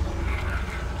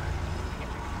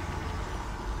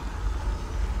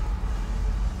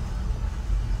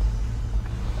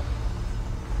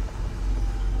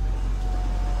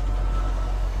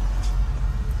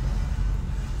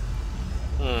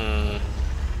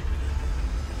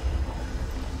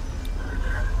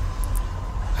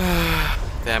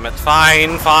 Damn it.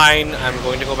 Fine, fine. I'm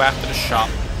going to go back to the shop.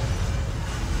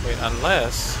 Wait,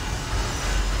 unless...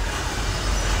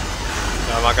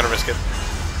 No, I'm not gonna risk it.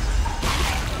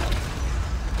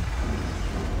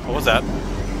 What was that?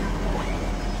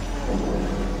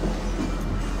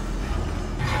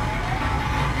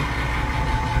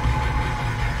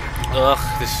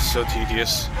 Ugh, this is so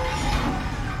tedious.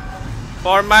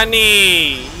 For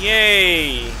money!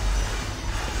 Yay!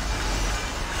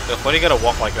 Ugh, why do you gotta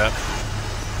walk like that?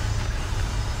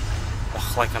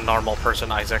 Ugh, like a normal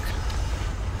person, Isaac.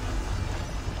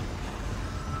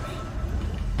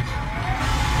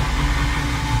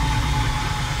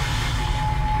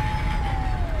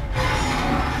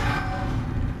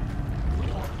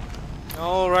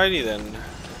 Alrighty then,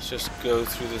 let's just go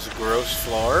through this gross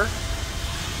floor.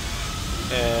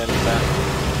 And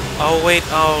oh wait,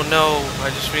 oh no, I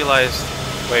just realized.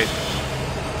 Wait,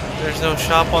 there's no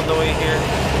shop on the way here.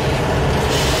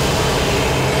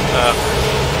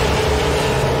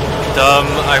 Dumb,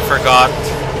 I forgot.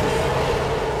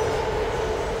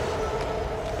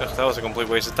 Ugh, that was a complete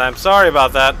waste of time. Sorry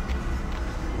about that.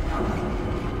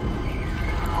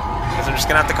 Guess I'm just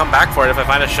gonna have to come back for it if I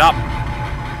find a shop.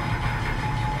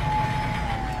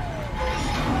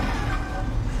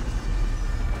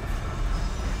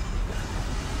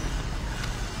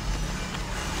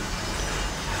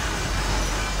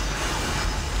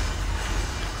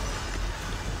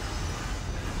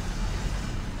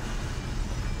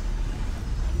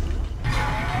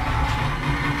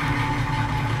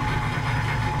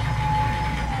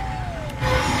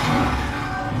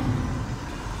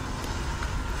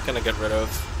 Gonna get rid of.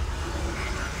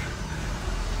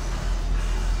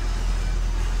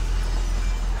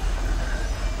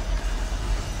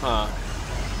 Huh.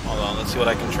 Hold on, let's see what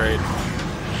I can trade.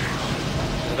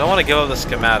 I don't want to give up the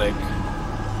schematic.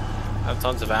 I have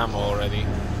tons of ammo already.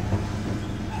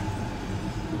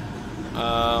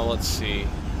 Let's see.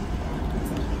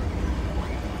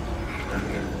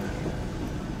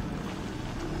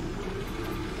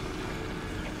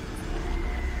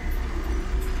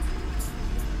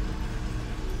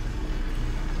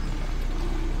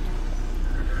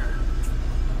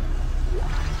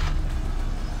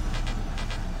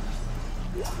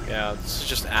 Yeah, this is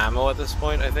just ammo at this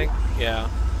point, I think. Yeah.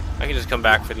 I can just come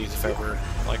back for these if ever,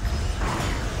 like,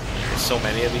 there's so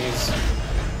many of these.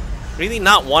 Really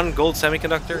not one gold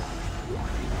semiconductor?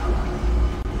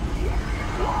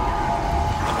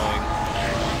 Annoying.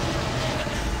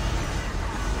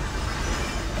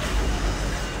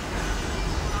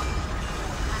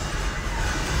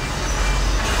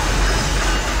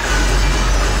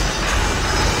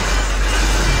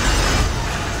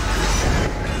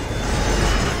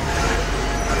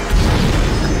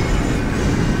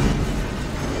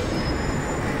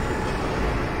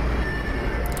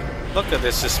 Look at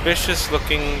this suspicious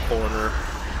looking corner.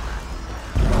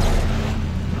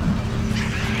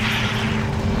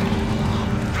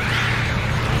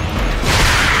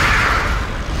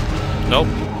 Nope.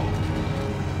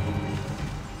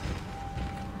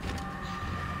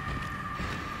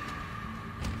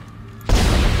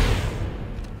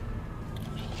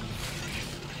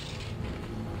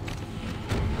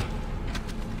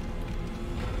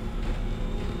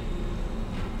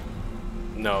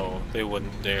 No, they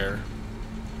wouldn't dare.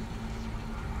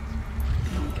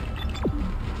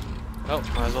 Oh,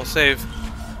 might as well save.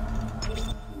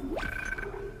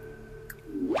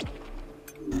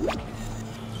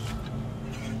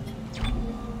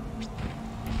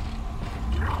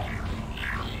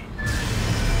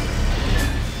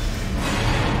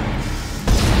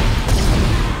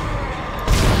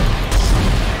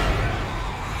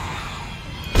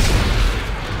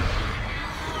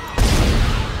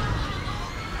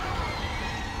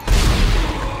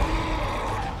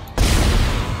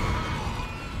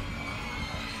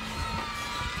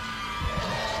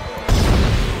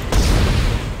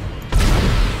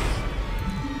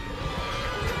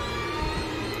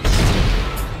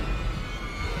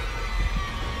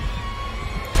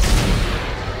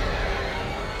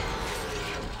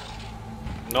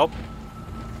 Nope.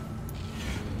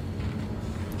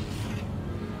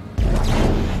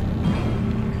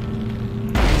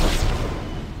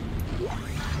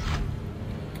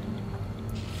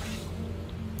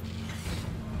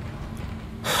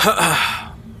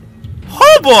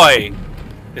 boy!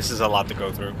 This is a lot to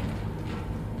go through.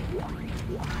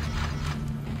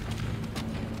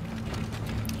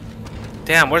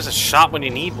 Damn, where's a shop when you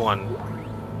need one?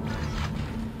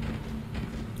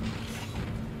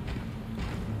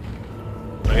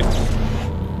 Wait.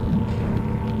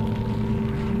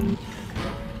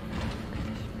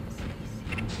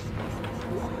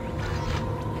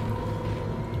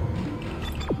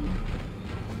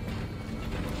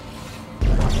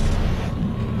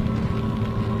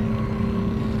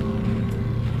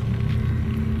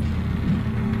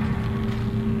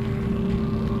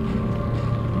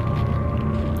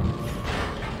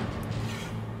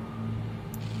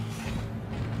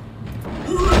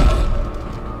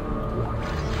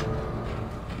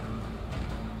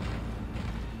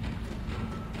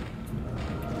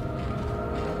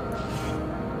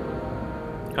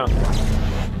 Huh.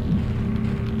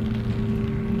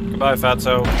 Goodbye,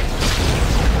 Fatso.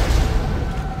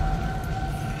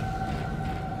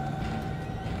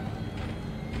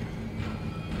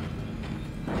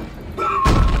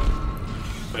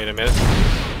 Wait a minute.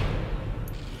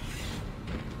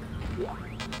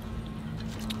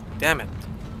 Damn it.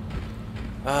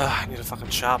 I need a fucking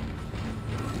shop.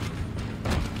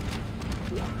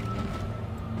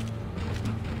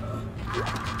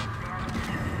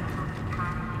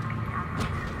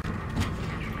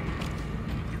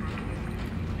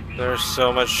 There's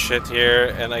so much shit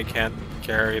here, and I can't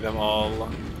carry them all.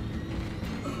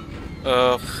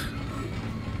 Ugh.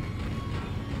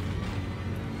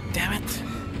 Damn it.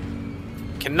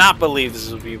 Cannot believe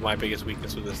this will be my biggest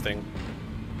weakness with this thing.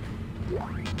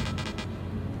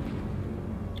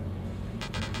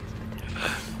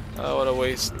 Oh, what a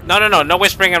waste. No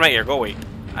whispering in my ear. Go away.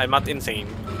 I'm not insane.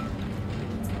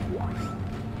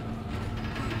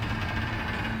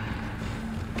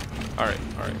 Alright.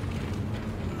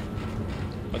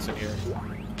 What's in here?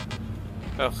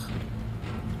 Ugh.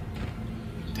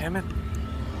 Damn it.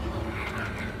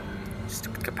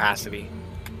 Stupid capacity.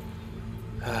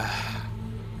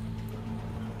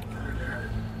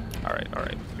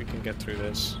 Alright. We can get through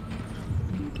this.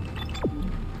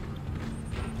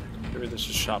 Maybe there's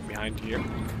a shop behind here.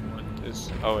 What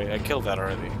is... Oh wait, I killed that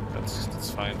already. That's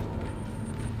fine.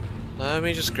 Let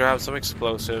me just grab some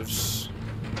explosives.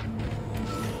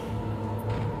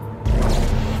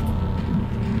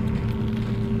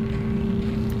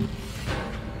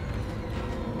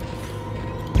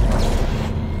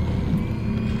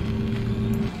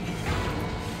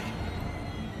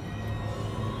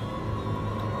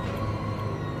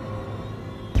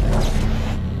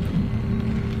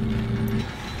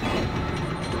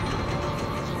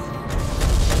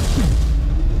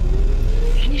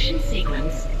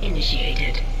 Sequence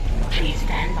initiated. Please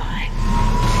stand by.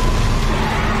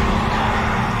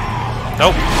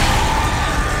 Nope.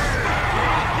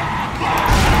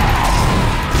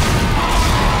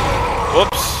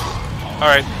 Whoops.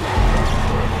 Alright.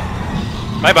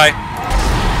 Bye-bye.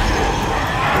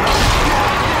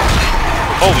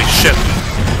 Holy shit.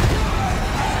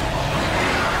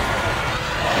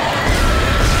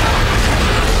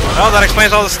 Well, that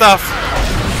explains all the stuff.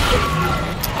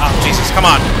 Oh, Jesus, come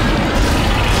on.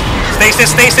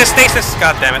 Stasis!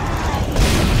 God damn it.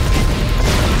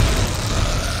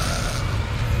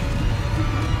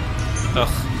 Ugh.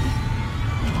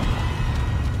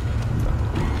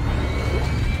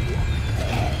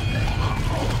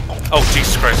 Oh,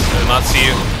 Jesus Christ, I did not see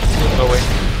you. Oh, wait.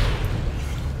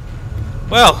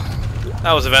 Well,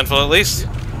 that was eventful at least.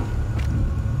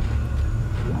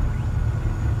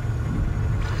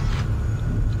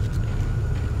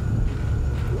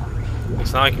 At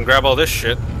least now I can grab all this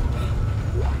shit.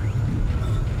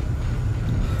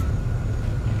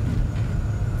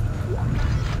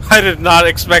 I did not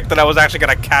expect that I was actually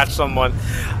gonna catch someone.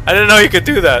 I didn't know you could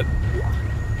do that.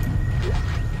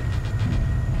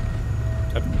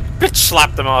 I bitch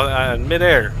slapped them all in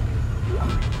midair.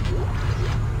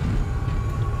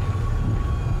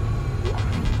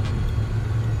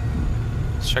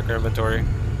 Let's check our inventory.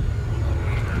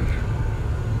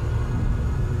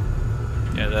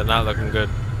 Yeah, they're not looking good.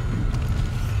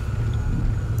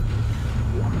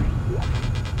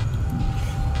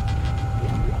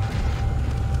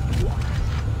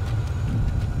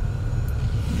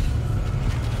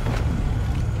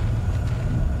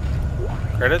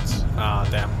 Credits? Ah, oh,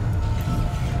 damn.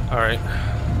 Alright.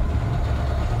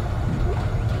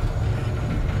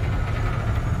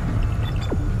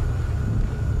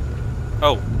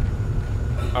 Oh.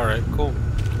 Alright, cool.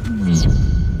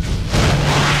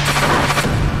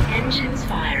 Engines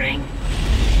firing.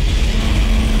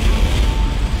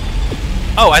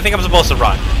 Oh, I think I'm supposed to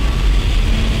run.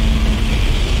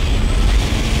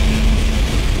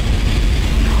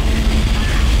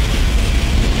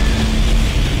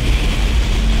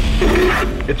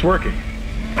 It's working.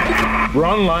 We're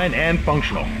online and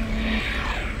functional.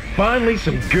 Finally,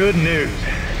 some good news.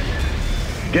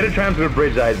 Get a tram to the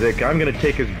bridge, Isaac. I'm gonna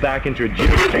take us back into a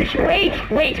geostation.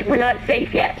 Wait, we're not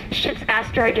safe yet. Ship's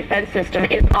asteroid defense system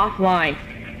is offline.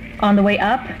 On the way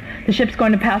up, the ship's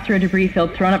going to pass through a debris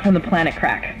field thrown up from the planet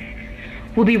crack.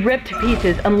 We'll be ripped to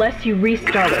pieces unless you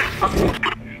restart it.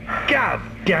 God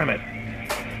damn it!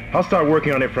 I'll start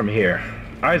working on it from here.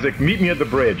 Isaac, meet me at the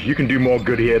bridge. You can do more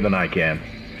good here than I can.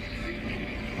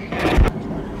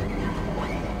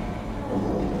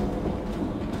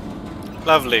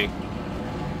 Lovely.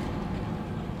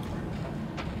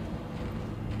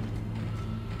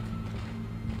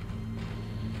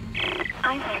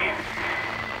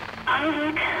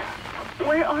 Isaac,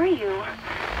 where are you?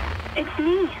 It's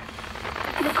me,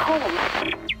 Nicole.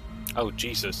 Oh,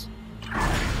 Jesus.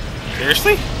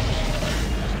 Seriously?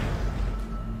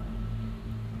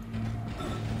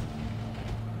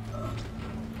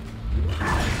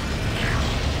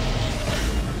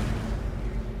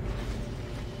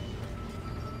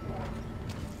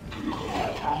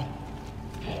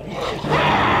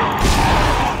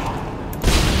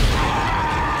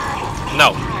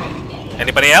 No.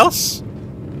 Anybody else?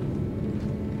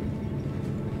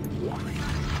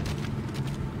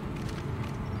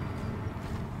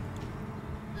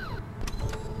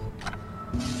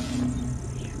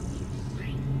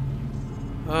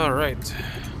 All right.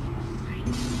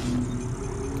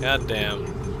 God damn.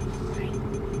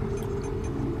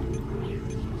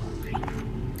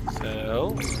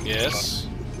 So, yes.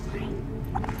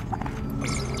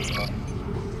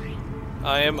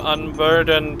 I am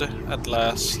unburdened at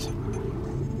last.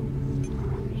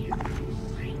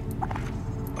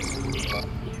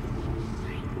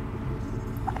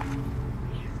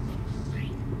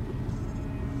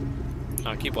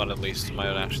 I'll keep one at least. Might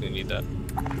actually need that.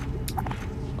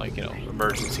 Like, you know,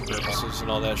 emergency purposes and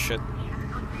all that shit.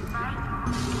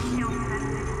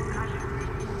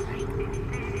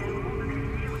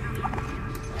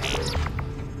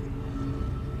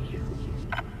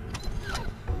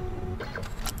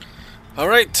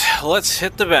 Alright, let's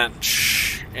hit the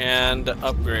bench and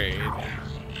upgrade.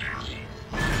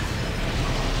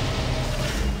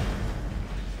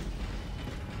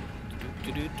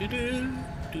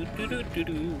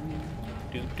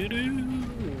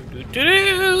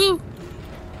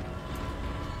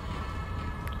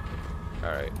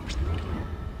 Alright.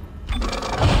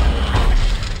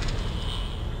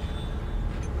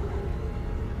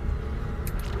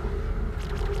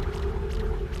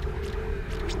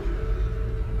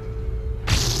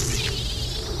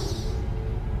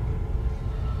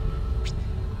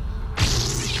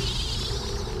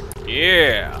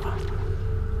 Yeah.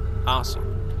 Awesome.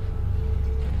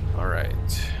 All right.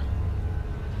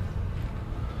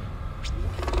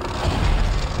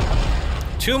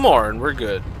 Two more and we're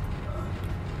good.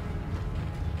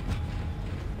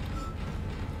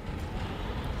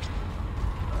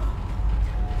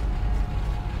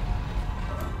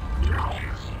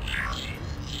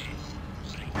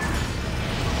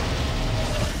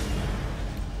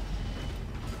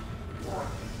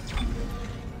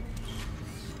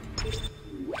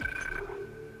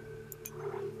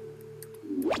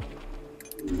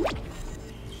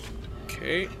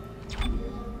 Okay.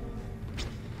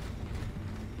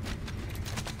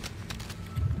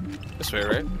 This way,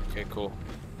 right? Okay, cool.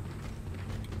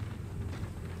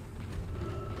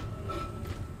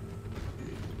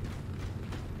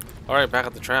 Alright, back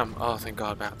at the tram. Oh, thank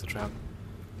God, back at the tram.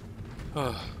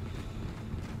 Oh.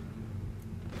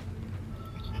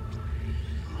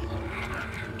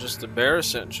 Just the bare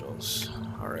essentials.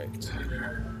 Alright.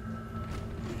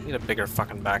 Need a bigger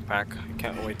fucking backpack. I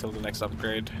can't wait till the next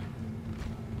upgrade.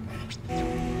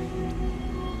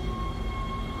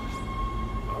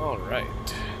 Alright.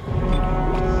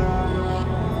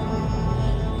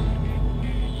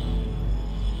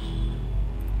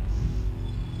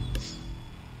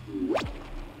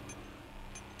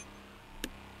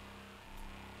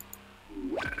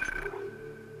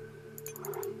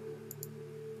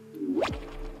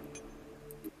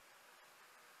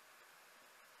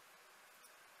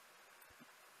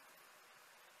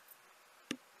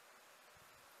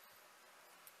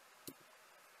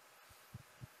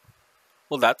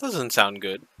 Well, that doesn't sound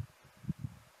good.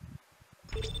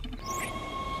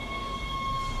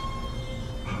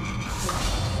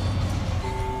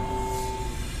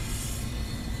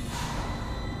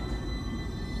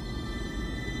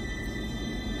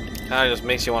 That just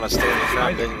makes you want to stay in the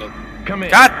tram, doesn't it? Come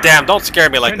in. God damn, don't scare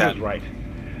me like that. Kendra's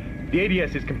right. The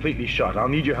ADS is completely shut. I'll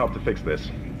need your help to fix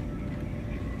this.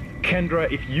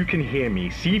 Kendra, if you can hear me,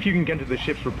 see if you can get to the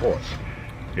ship's reports.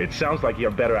 It sounds like you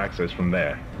have better access from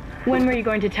there. When were you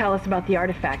going to tell us about the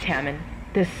artifact, Hammond?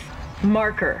 This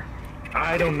marker?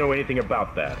 I don't know anything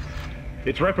about that.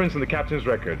 It's referenced in the captain's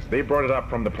records. They brought it up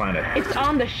from the planet. It's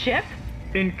on the ship?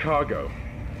 In cargo.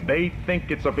 They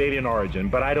think it's of alien origin,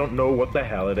 but I don't know what the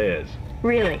hell it is.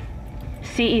 Really?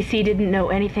 CEC didn't know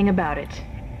anything about it.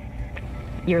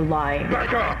 You're lying.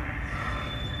 Back up!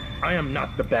 I am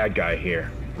not the bad guy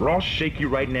here. We're all shaky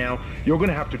right now. You're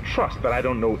gonna have to trust that I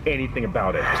don't know anything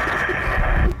about it.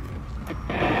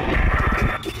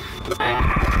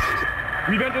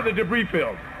 We've entered the debris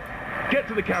field. Get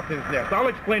to the captain's nest. I'll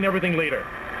explain everything later.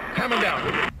 Hammer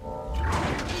down.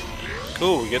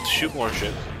 Cool, we get to shoot more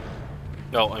shit.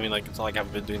 No, I mean, like, it's not like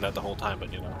I've been doing that the whole time,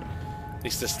 but, you know. At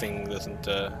least this thing doesn't,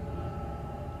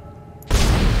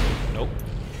 Nope.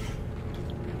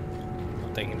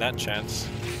 Not taking that chance.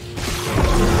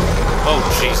 Oh,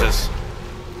 Jesus.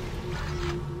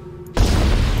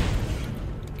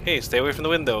 Okay, stay away from the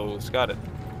windows. Got it.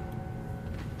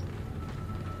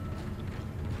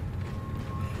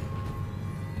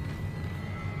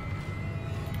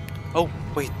 Oh,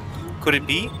 wait. Could it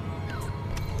be?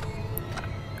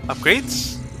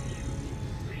 Upgrades?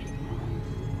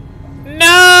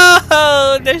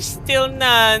 No! There's still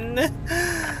none!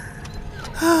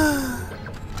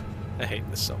 I hate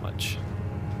this so much.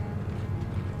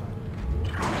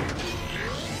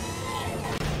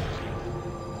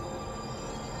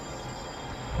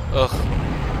 Ugh.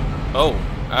 Oh,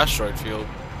 asteroid field.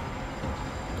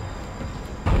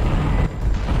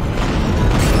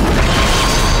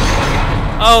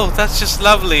 Oh, that's just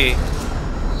lovely.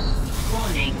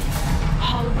 Warning.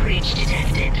 Hull breach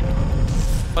detected.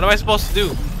 What am I supposed to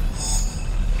do?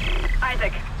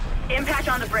 Isaac, impact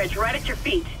on the bridge, right at your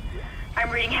feet.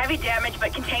 I'm reading heavy damage,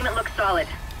 but containment looks solid.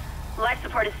 Life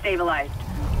support is stabilized.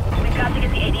 We've got to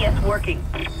get the ADS working.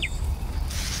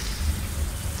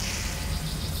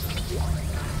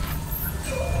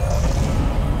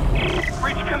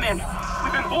 Bridge, come in.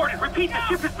 We've been boarded. Repeat, the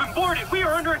ship has been boarded. We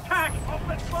are under attack.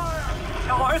 Open fire.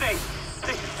 How are they?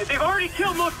 They've already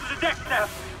killed most of the deck staff.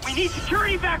 We need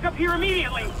security back up here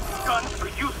immediately. Guns are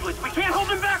useless. We can't hold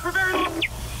them back for very long.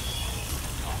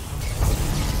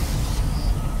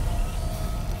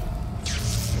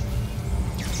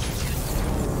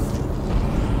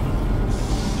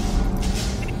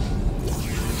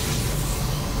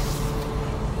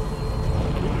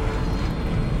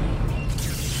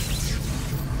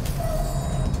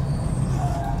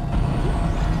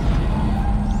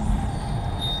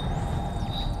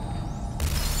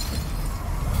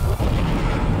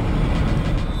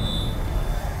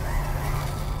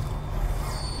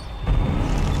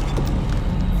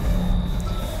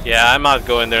 Yeah, I'm not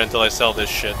going there until I sell this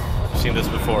shit. I've seen this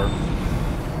before.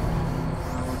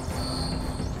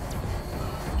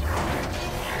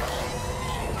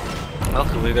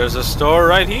 Luckily, there's a store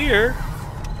right here.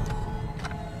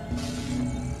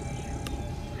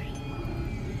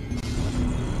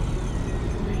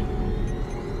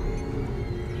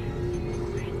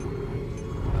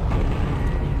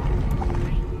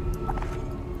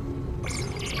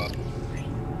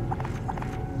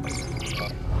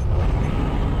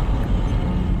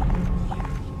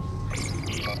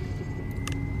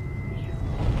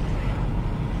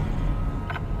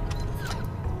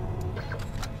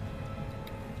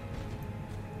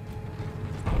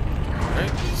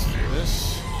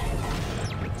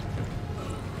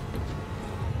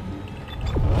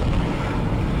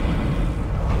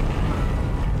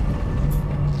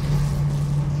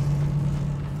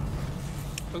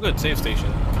 Good save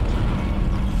station.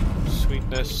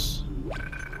 Sweetness.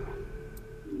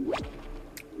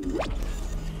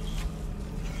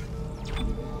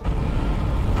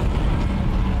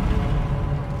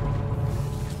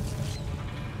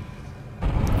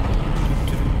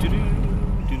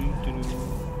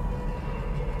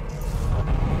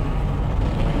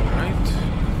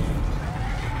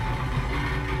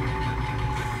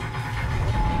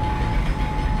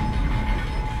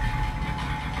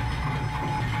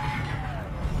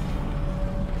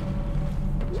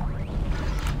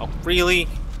 Really?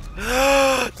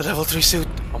 The level 3 suit!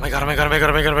 Oh my god, oh my god, oh my god,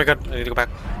 oh my god, oh my god. I need to go back.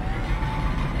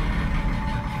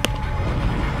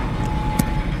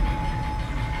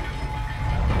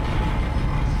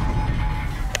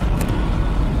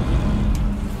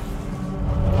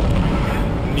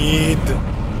 Need.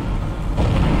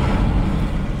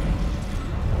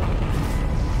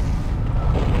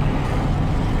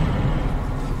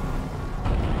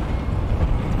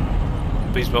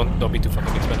 Please don't be too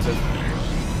fucking expensive.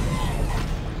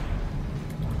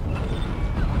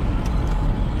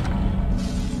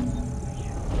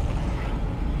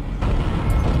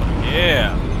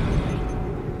 Yeah.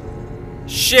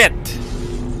 shit!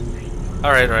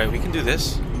 Alright, we can do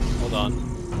this. Hold on.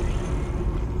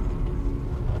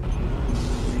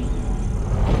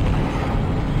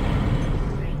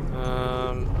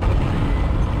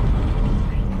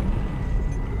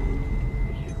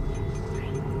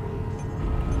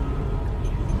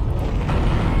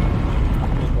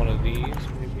 One of these,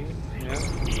 maybe. Yeah.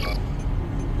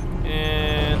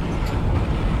 And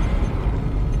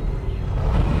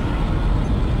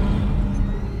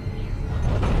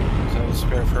sell a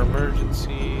spare for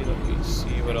emergency. Let me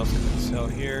see what else I can sell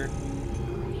here.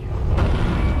 I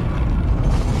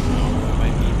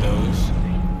might need those.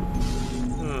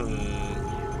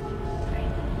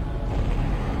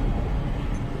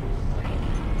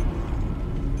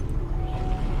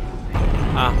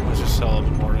 Let's just sell a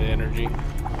bit more energy.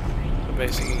 So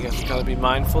basically, I guess we gotta be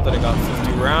mindful that I got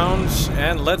 50 rounds.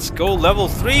 And let's go level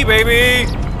 3, baby!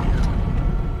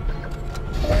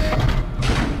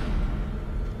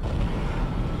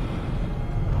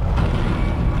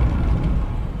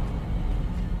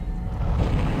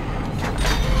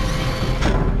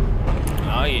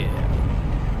 Oh yeah.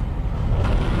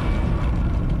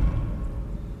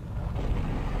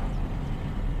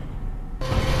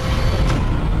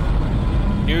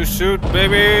 New suit,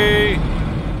 baby!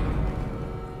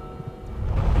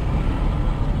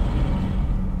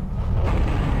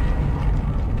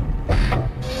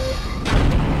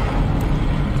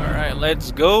 Alright,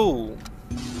 let's go!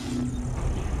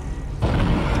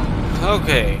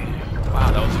 Okay.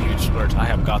 Wow, that was a huge splurge. I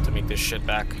have got to make this shit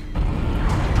back.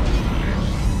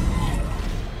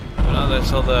 But now that I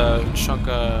sell the chunk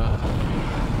of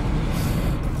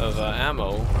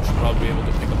ammo, I should probably be able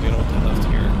to pick up the other one left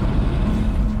here.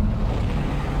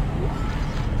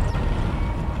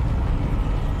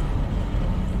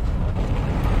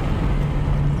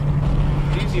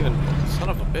 Even son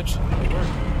of a bitch.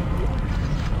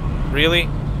 Really?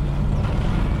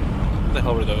 What the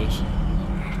hell were those?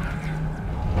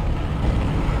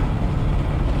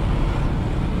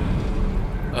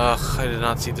 Ugh, I did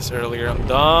not see this earlier. I'm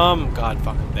dumb. God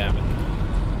fucking damn it.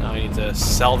 Now I need to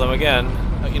sell them again.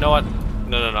 You know what?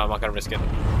 No, I'm not gonna risk it.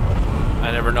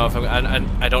 I never know if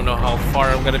I don't know how far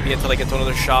I'm gonna be until I get to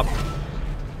another shop.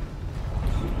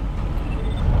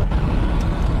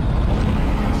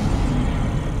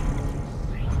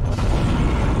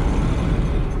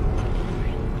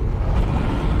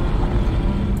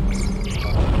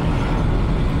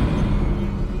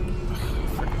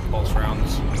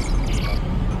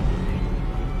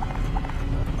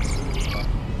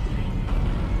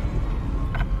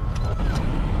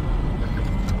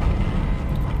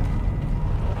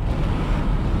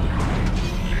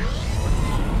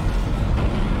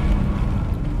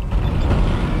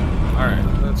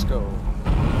 Let's go.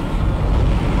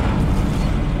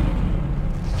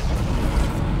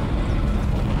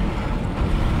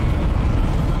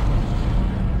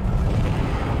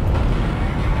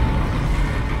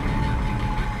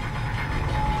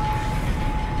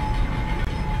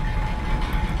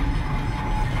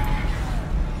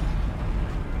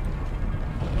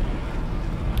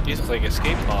 These look like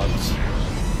escape pods.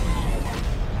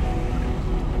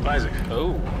 Isaac.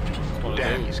 Oh.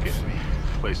 Damn, you scared me.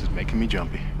 Place is making me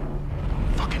jumpy.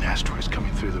 Fucking asteroids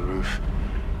coming through the roof.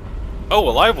 Oh,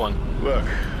 a live one. Look,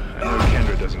 I know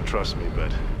Kendra doesn't trust me,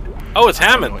 but oh, it's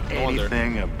Hammond. I don't know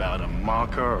anything about a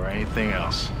marker or anything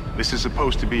else. This is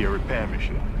supposed to be a repair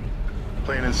mission.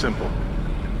 Plain and simple.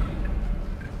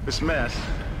 This mess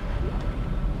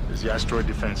is the asteroid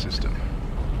defense system.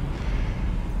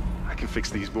 I can fix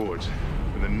these boards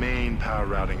when the main power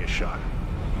routing is shot.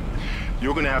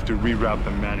 You're gonna have to reroute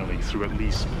them manually through at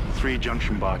least 3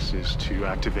 junction boxes to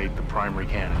activate the primary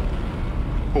cannon.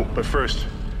 Oh, but first,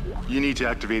 you need to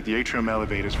activate the atrium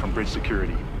elevators from bridge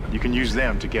security. You can use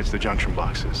them to get to the junction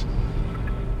boxes.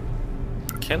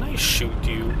 Can I shoot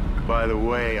you? By the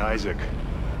way, Isaac,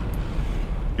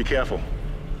 be careful.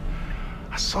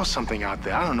 I saw something out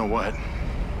there. I don't know what.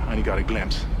 I only got a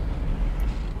glimpse.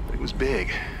 It was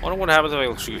big. I wonder what happens if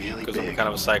I shoot you, Really because I'm big. kind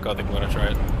of a psycho. I think I'm gonna try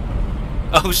it.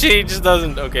 Oh, she just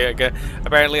doesn't. Okay.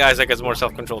 Apparently, Isaac has more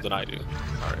self-control than I do.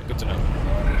 Alright, good to know.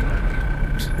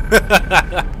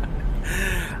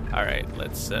 Alright,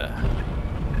 let's,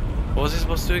 what was he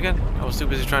supposed to do again? I was too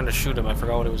busy trying to shoot him. I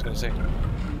forgot what he was gonna say.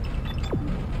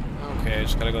 Okay, I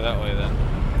just gotta go that way then.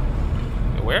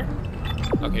 Where?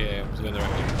 Okay, yeah, I was going the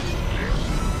right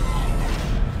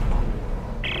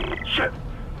way. Shit!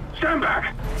 Stand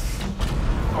back!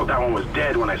 Oh, that one was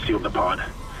dead when I sealed the pod.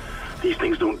 These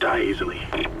things don't die easily.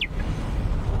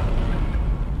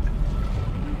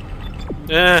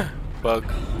 Bug.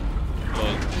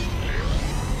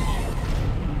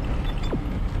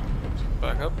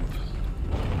 Back up.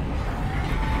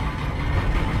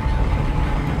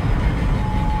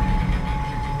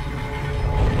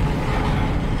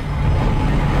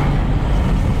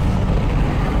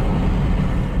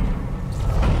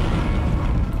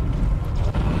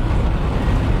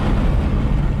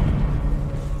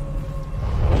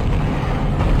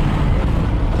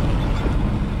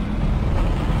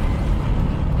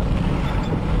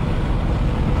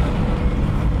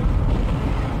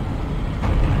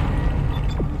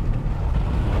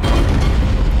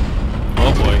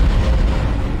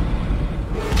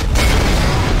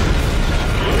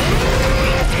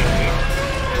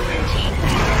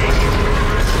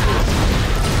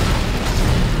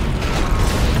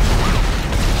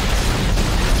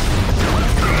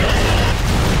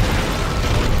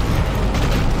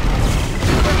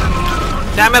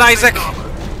 Damn it, Isaac!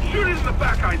 Shoot it in the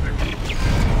back, Isaac.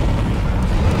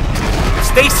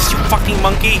 Stasis, you fucking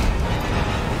monkey!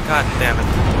 God damn it.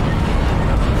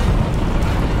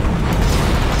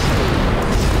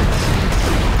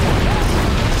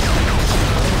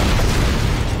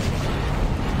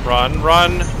 Run,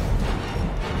 run!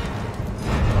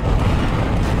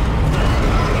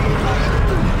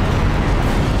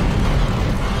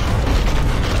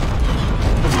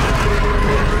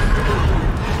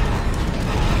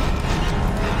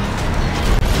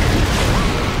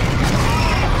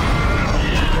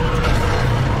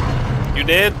 You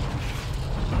did?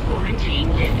 Quarantine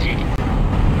lifted.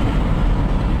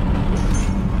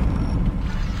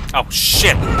 Oh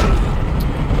shit!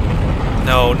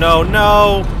 No, no,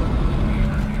 no!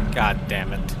 God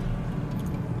damn it.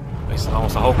 At least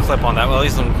almost a whole clip on that. Well, at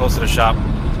least I'm close to the shop.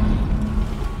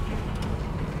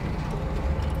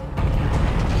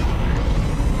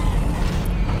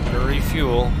 Better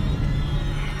refuel.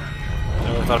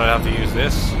 Never thought I'd have to use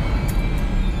this.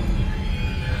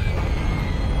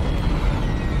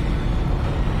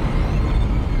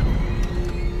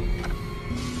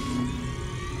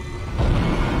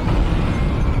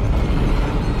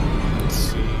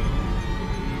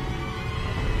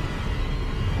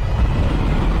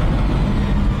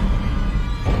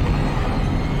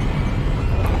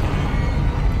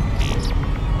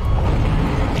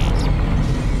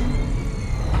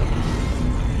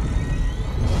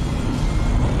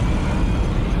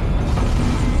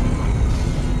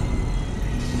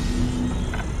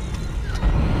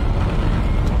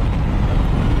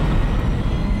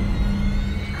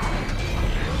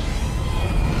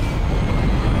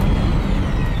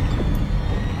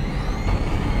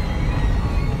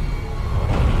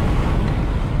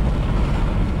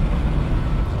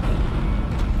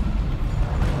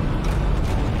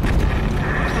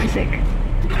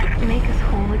 Make us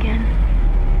whole again.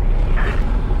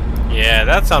 Yeah,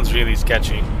 that sounds really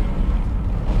sketchy.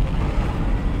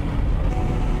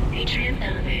 Atrium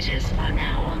elevators are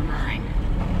now online.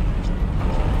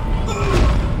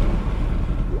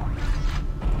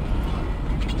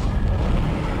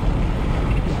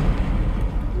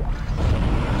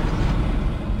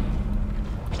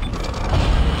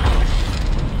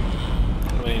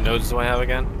 How many nodes do I have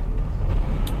again?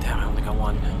 Damn, I only got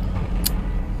one.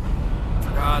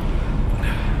 Forgot.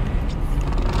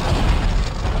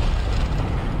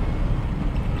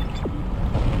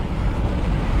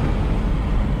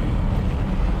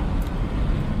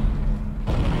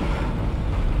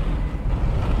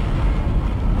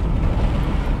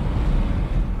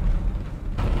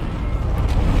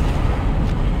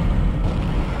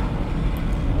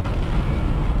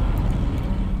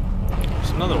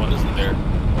 There's another one, isn't there?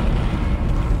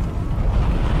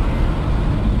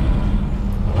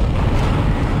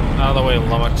 Out of the way,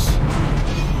 lummox.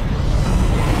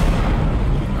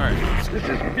 Alright. This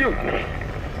is mutiny.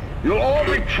 You'll all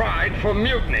be tried for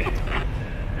mutiny.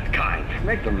 Kind,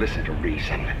 make them listen to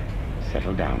reason.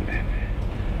 Settle down, then.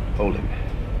 Hold him.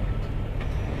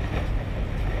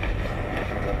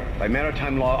 By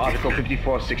Maritime Law, Article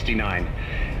 5469,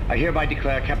 I hereby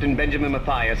declare Captain Benjamin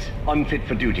Mathius unfit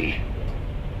for duty.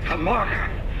 The marker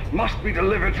must be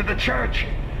delivered to the church.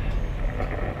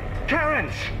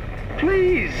 Terrence,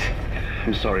 please.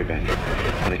 I'm sorry, Ben,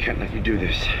 but I can't let you do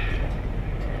this.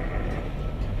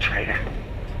 Traitor.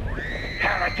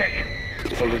 Heretic.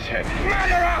 Pull his head.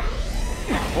 Murderer!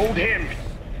 Hold him.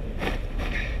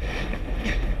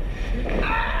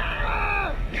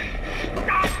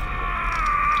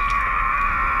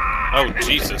 Oh,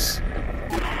 Jesus.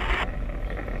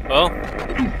 Well,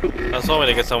 that's one way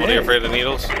to get somebody afraid of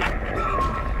needles.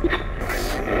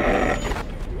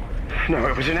 No,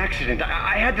 it was an accident.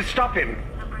 I had to stop him.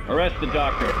 Arrest the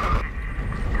doctor.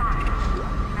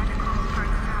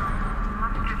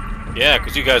 Yeah,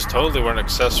 because you guys totally weren't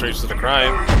accessories to the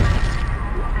crime.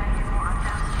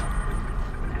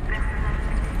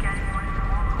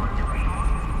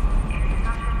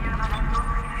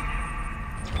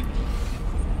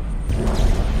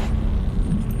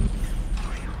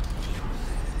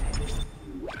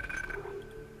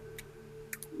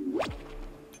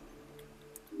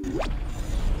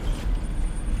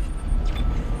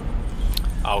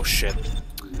 Oh shit.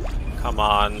 Come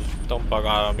on. Don't bug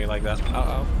out on me like that.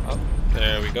 Oh.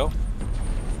 There we go.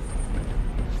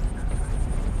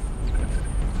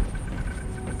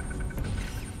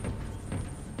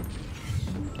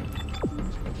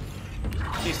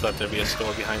 Please let there be a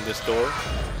store behind this door.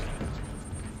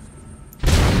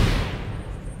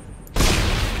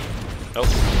 Nope.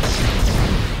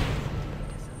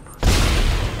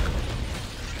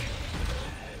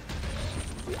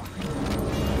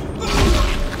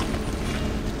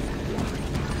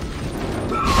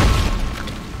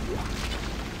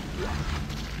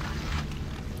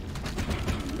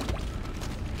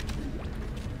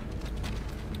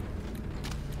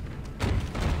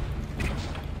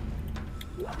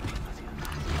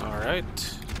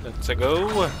 Alright, let's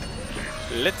go.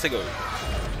 Let's go.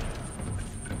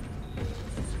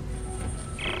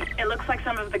 It looks like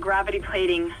some of the gravity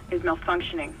plating is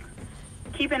malfunctioning.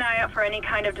 Keep an eye out for any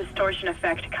kind of distortion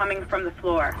effect coming from the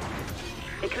floor.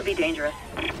 It could be dangerous.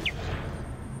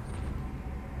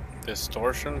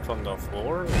 Distortion from the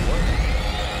floor? Or what?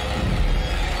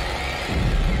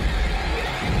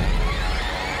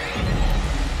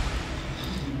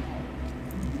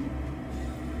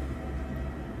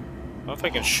 I don't know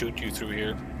if I can shoot you through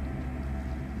here.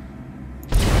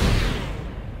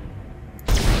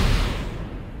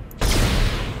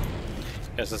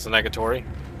 Guess it's a negatory.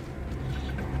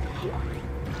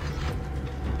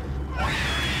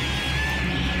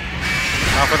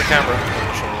 Out for the camera.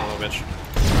 Show me a little bitch.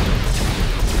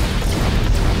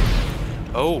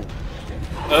 Oh.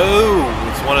 Oh,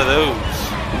 it's one of those.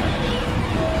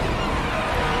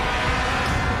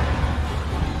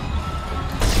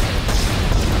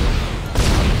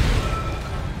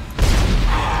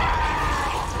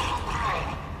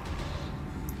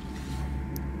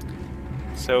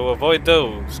 So avoid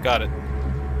those. Got it.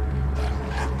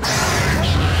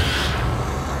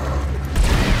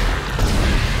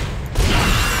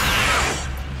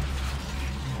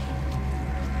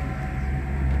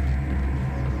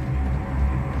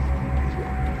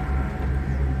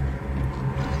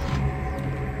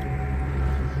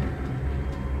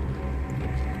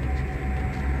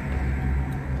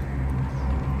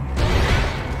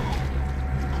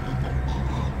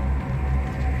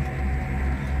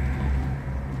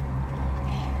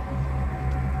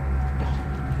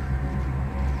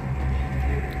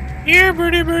 Here,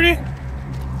 birdie, birdie.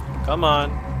 Come on.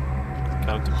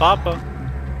 Come to Papa.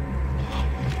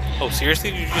 Oh, seriously?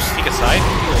 Did you just sneak aside?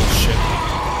 Holy shit.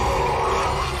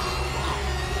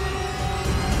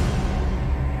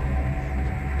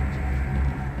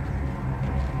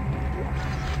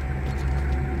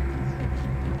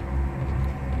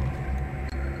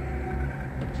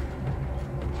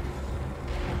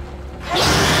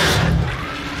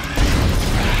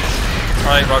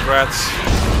 Alright, Rugrats.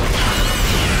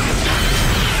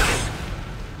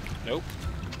 Nope.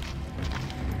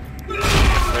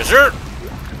 Treasure!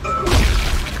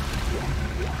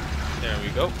 There we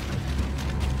go.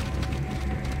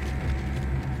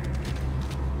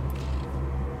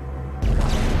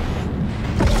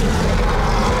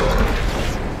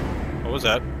 What was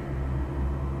that?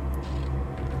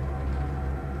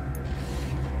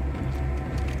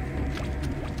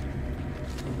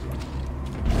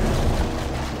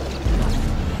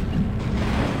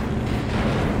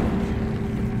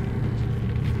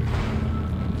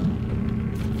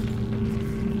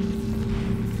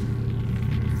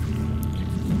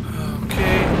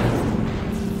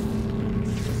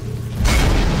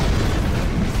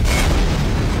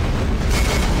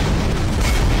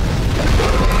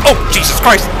 Oh, Jesus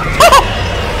Christ!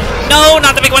 No,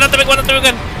 not the big one, not the big one, not the big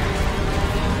one!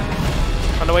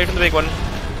 Run away from the big one.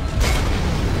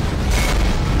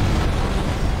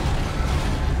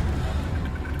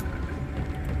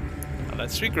 Now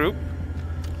let's regroup.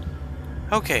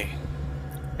 Okay.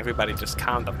 Everybody just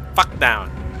calm the fuck down.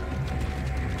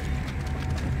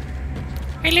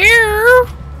 Hello?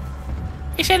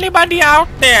 Is anybody out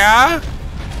there?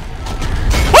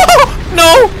 Oh,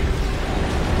 no!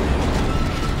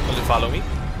 Will you follow me?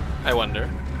 I wonder.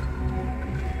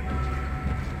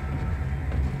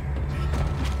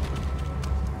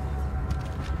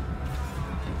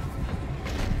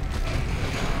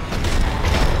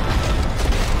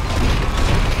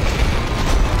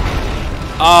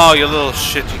 Oh, you little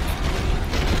shit.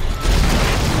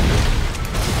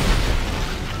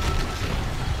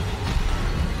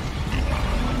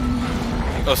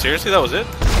 Oh, seriously? That was it?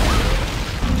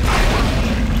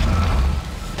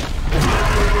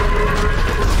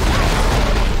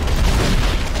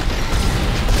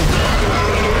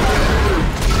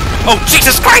 Oh,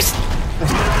 Jesus Christ!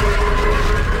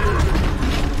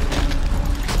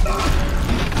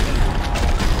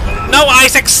 No,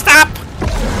 Isaac, stop!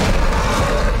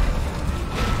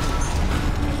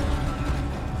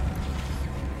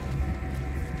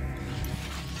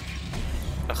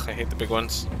 Ugh, I hate the big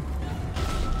ones.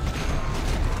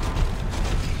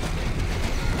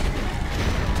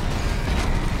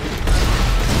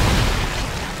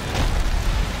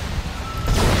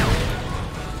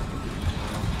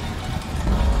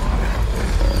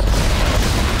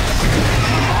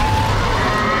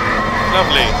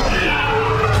 Lovely.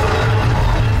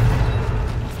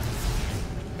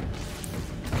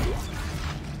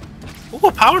 Ooh,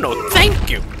 a power node. Thank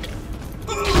you.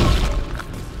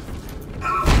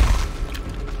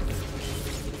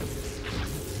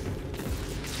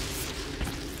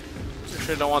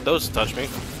 Sure don't want those to touch me.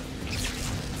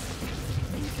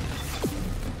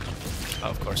 Oh,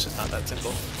 of course, it's not that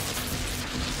simple.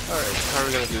 Alright, how are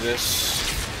we gonna do this?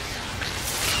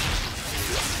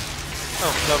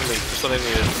 Oh, lovely. Just what I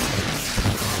needed.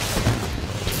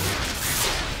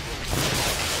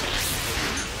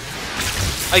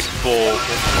 Ice ball.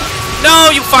 No,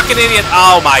 you fucking idiot!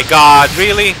 Oh my god,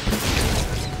 really?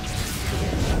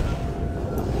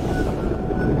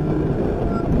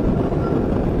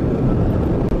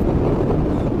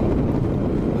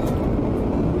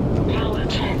 Power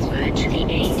transfer to the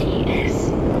ADS.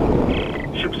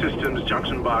 Ship systems,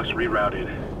 junction box rerouted.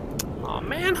 Oh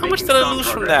man, how much did I lose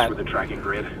from that? With the tracking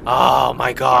grid. Oh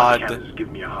my god. Captain's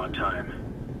giving me a hard time.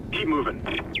 Keep moving.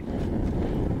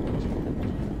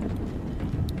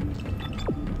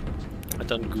 I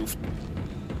done goofed.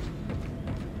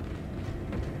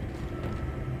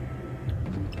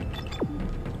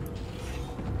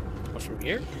 What's from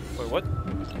here? Wait, what?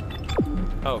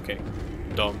 Oh, okay.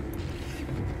 Dumb.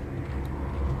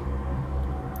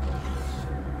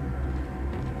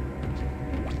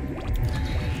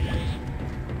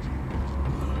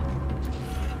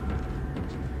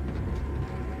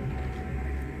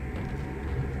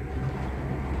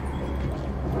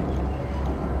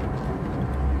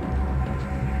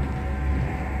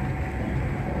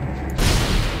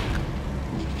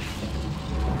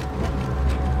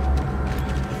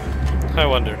 I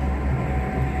wonder.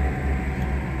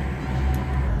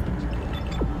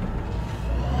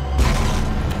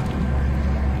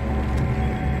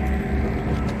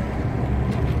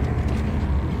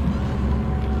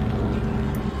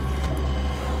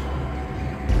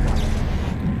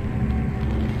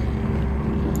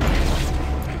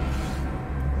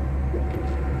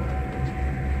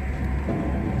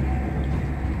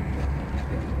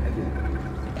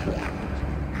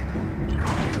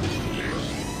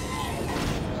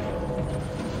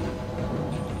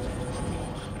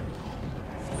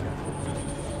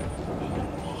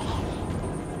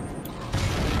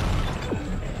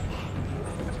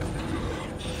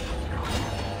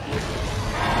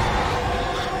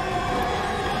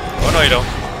 Oh no, you don't.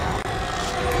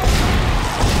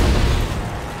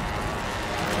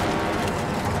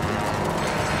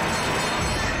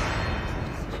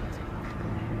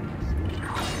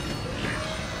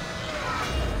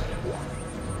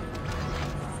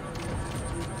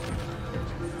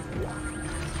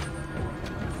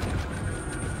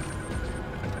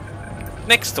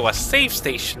 Next to a save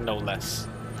station, no less.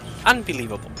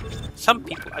 Unbelievable. Some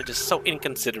people are just so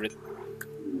inconsiderate.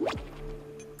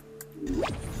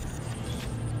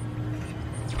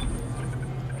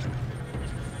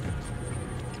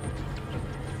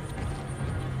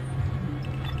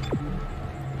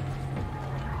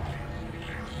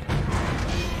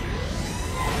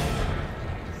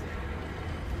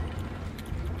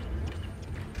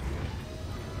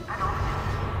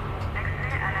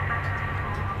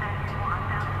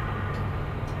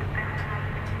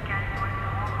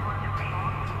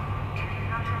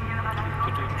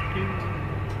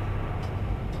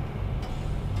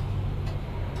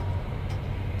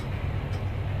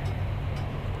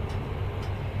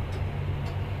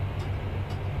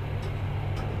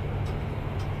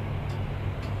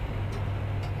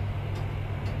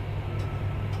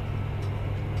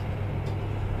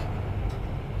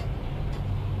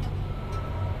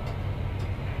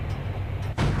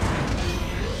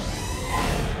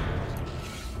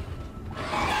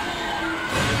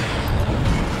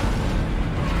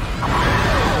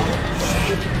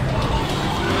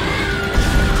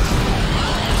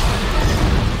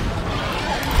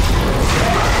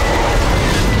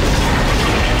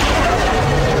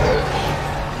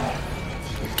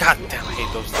 God damn, I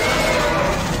hate those things.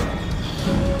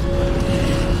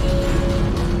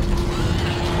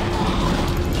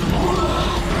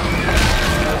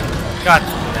 God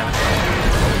damn it.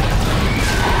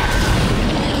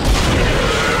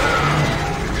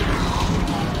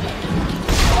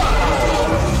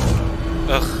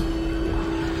 Ugh.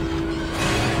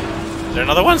 Is there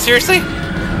another one? Seriously?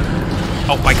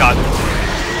 Oh my god.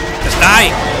 Just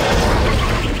die!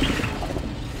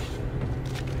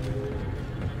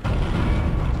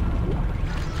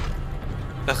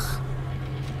 Ugh.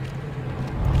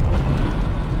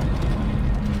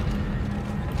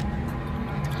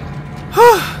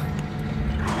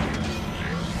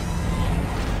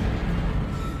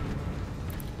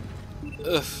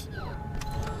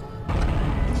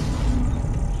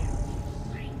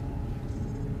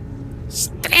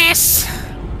 Stress.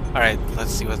 All right,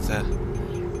 let's see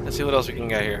what else we can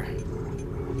get here.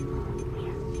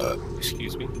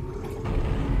 Excuse me.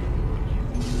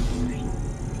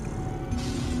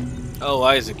 Oh,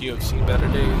 Isaac, you have seen better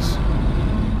days.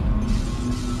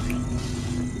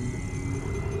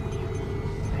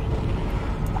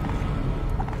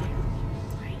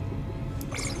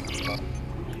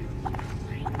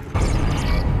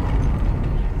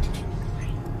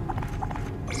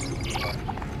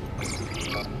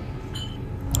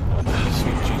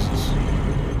 Sweet Jesus.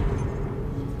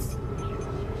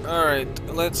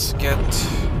 Alright, let's get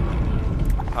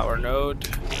power node.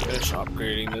 Finish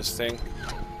upgrading this thing.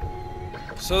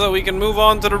 So that we can move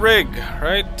on to the rig,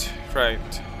 right?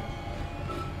 Right.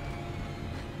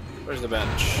 Where's the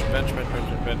bench?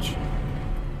 Bench.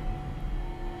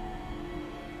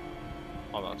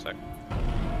 Hold on a sec.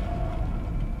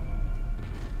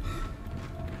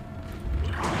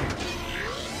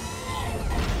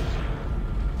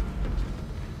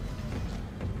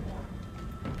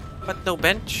 What? No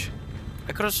bench?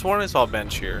 I could have sworn I saw a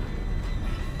bench here.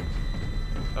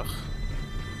 Ugh.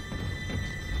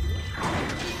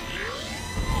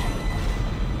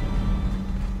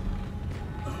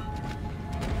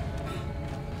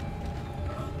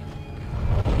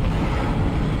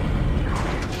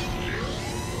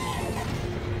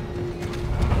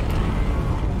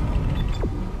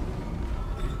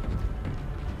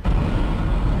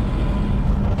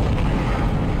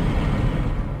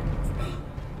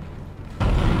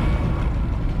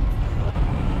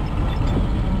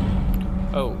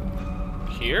 Oh,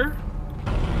 here?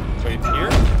 Wait, here?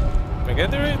 Can I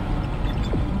get there?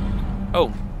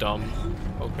 Oh, dumb.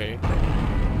 Okay.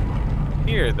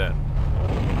 Here then.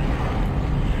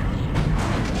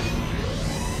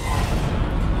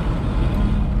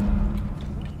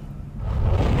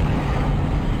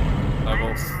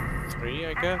 Level 3,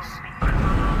 I guess?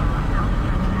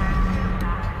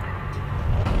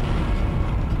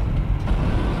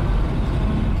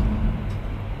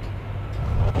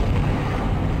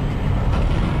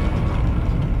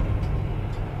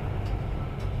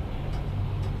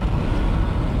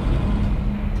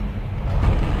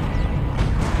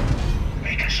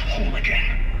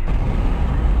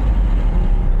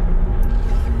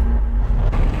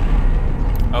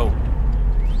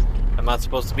 Not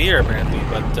supposed to be here apparently,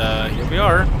 but here we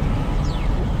are.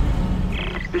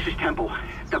 This is Temple.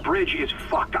 The bridge is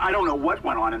fucked. I don't know what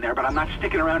went on in there, but I'm not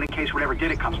sticking around in case whatever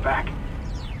did it comes back.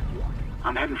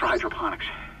 I'm heading for hydroponics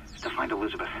to find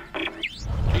Elizabeth.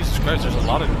 Jesus Christ, there's a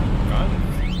lot of guns.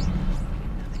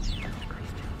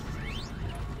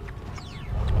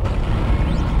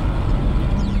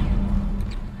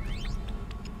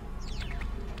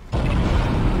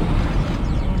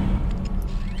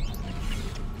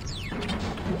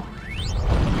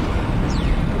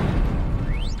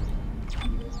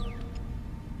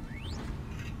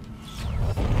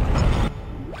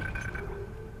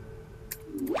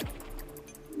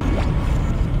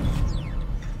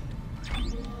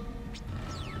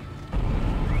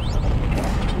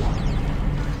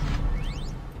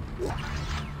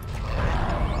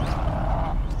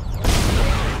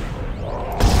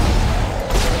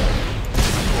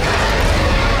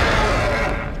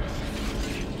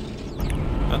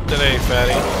 Not today,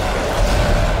 fatty.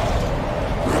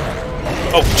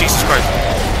 Oh, Jesus Christ.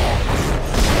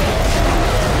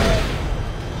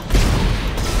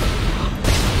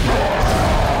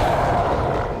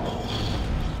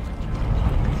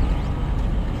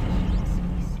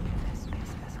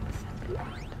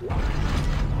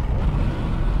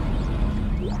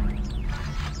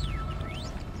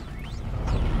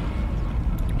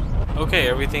 Okay,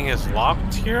 everything is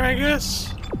locked here, I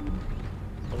guess?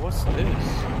 What's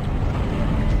this?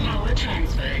 Power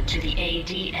transferred to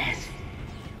the ADS.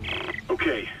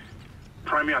 Okay.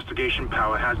 Primary oxidation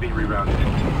power has been rerouted.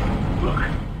 Look,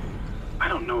 I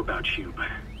don't know about you, but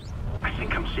I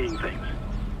think I'm seeing things.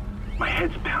 My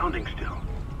head's pounding still.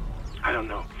 I don't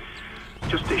know.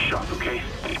 Just stay sharp, okay?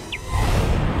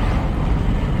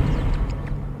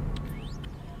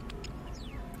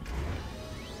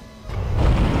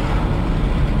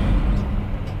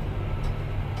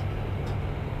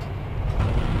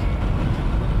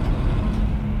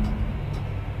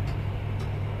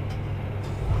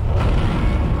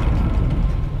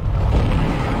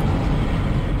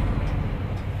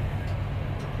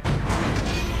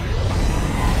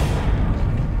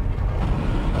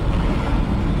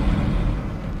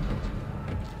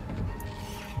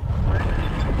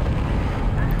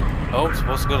 Oh, I'm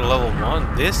supposed to go to level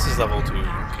 1. This is level 2. Okay,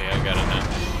 I got it now.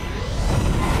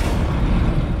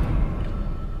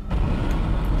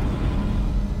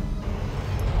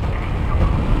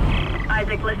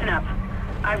 Isaac, listen up.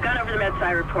 I've gone over the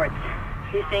MedSci reports.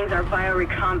 These things are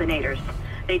biorecombinators.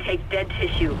 They take dead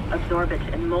tissue, absorb it,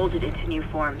 and mold it into new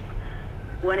forms.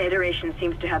 One iteration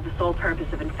seems to have the sole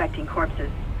purpose of infecting corpses.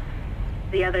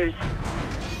 The others,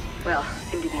 well,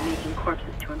 seem to be making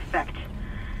corpses to infect.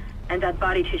 And that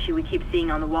body tissue we keep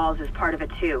seeing on the walls is part of it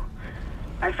too.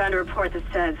 I found a report that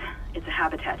says it's a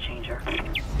habitat changer.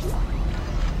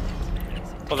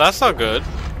 Well, that's not good.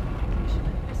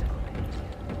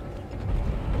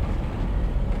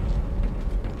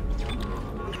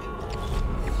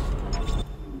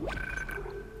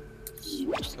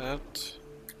 What's that?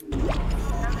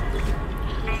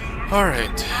 All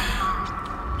right.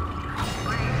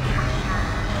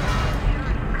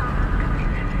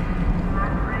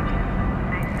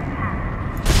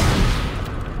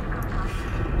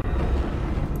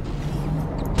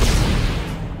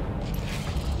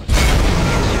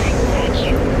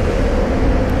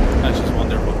 That's just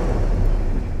wonderful.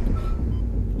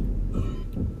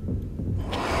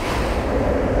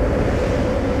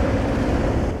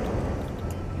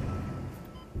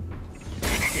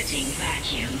 Exiting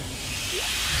vacuum.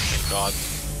 God.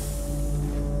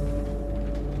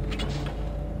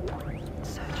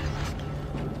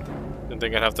 Didn't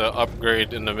think I'd have to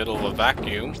upgrade in the middle of a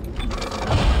vacuum.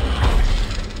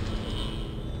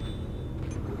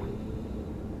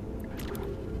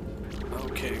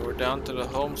 Okay, we're down to the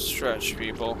home stretch,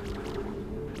 people.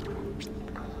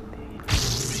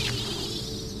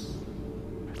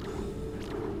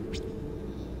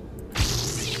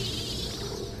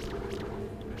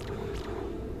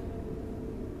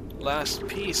 Last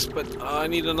piece, but I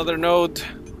need another node.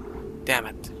 Damn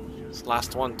it. It's the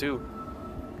last one too.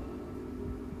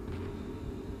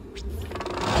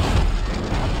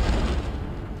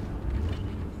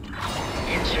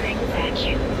 Entering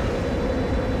vacuum.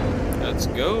 Let's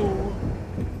go.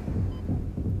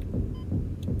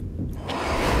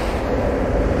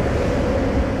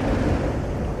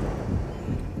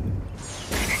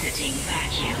 Exiting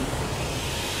vacuum.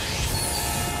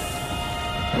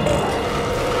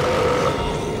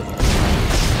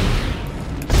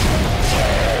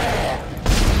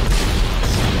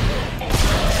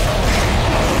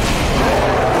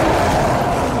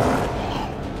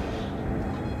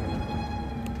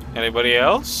 Anybody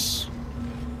else?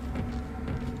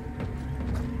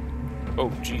 Oh,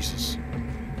 Jesus.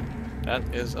 That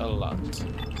is a lot.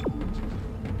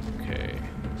 Okay.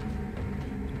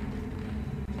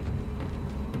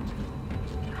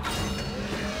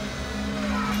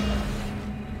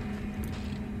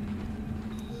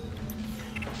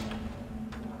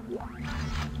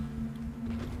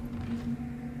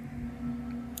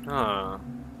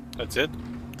 That's it?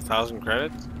 1,000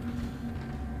 credits?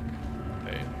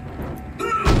 Okay.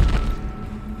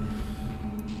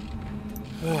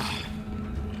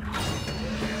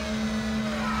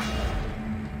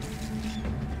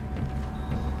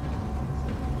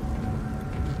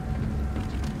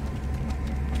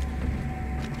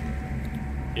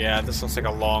 Yeah, this looks like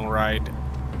a long ride.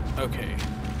 Okay.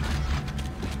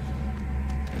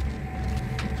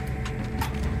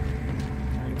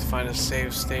 I need to find a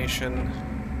save station.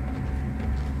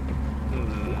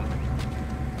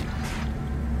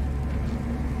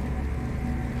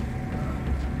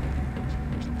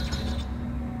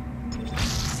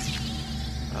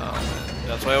 Oh man,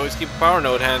 that's why I always keep a power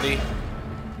node handy.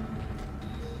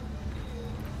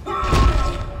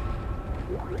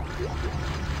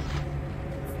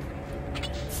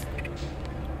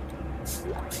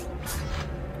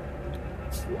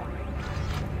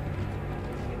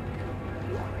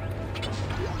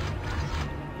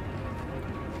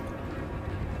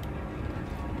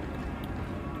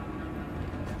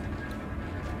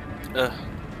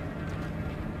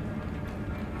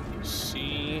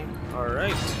 See, all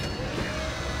right.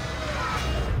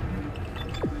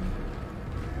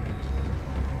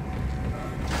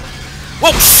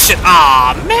 Whoa, shit!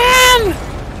 Ah, man!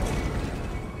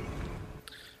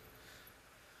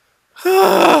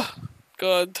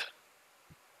 God.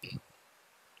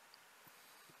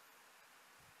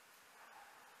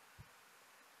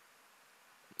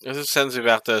 This sends me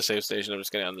back to the save station. I'm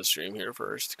just gonna end the stream here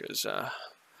first because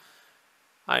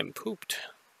I'm pooped.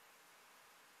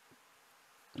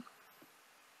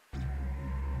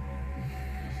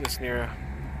 Is this near?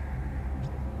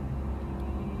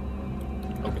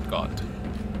 Oh good God.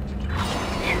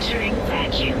 Entering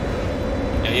vacuum.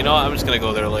 Yeah, you know what? I'm just gonna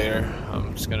go there later.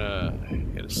 I'm just gonna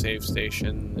get a save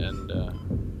station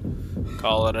and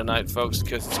call it a night, folks,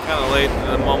 because it's kind of late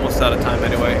and I'm almost out of time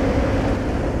anyway.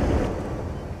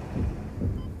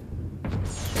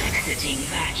 Exiting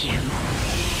vacuum.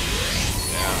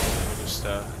 Yeah, let me just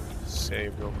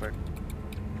save real quick.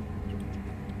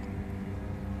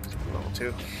 Level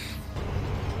 2.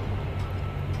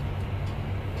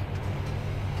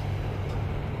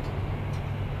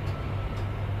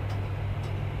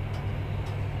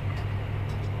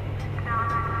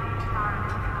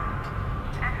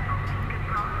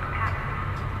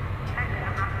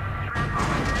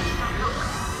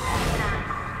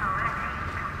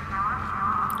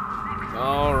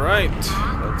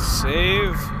 Alright, let's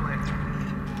save.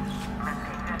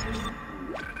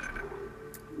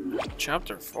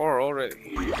 Chapter 4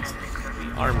 already. We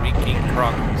are making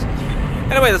progress.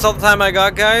 Anyway, that's all the time I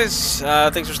got, guys.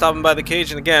 Thanks for stopping by the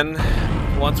cage, and again,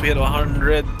 once we hit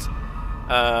 100,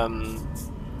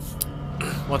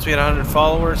 once we hit 100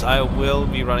 followers, I will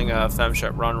be running a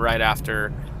FemShep run right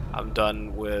after I'm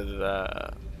done with,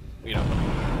 you know,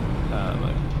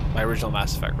 my original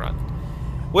Mass Effect run,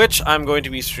 which I'm going to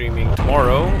be streaming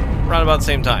tomorrow, around about the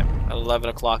same time, at 11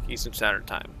 o'clock Eastern Standard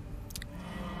Time.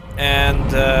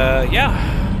 And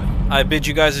yeah, I bid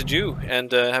you guys adieu,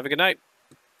 and have a good night.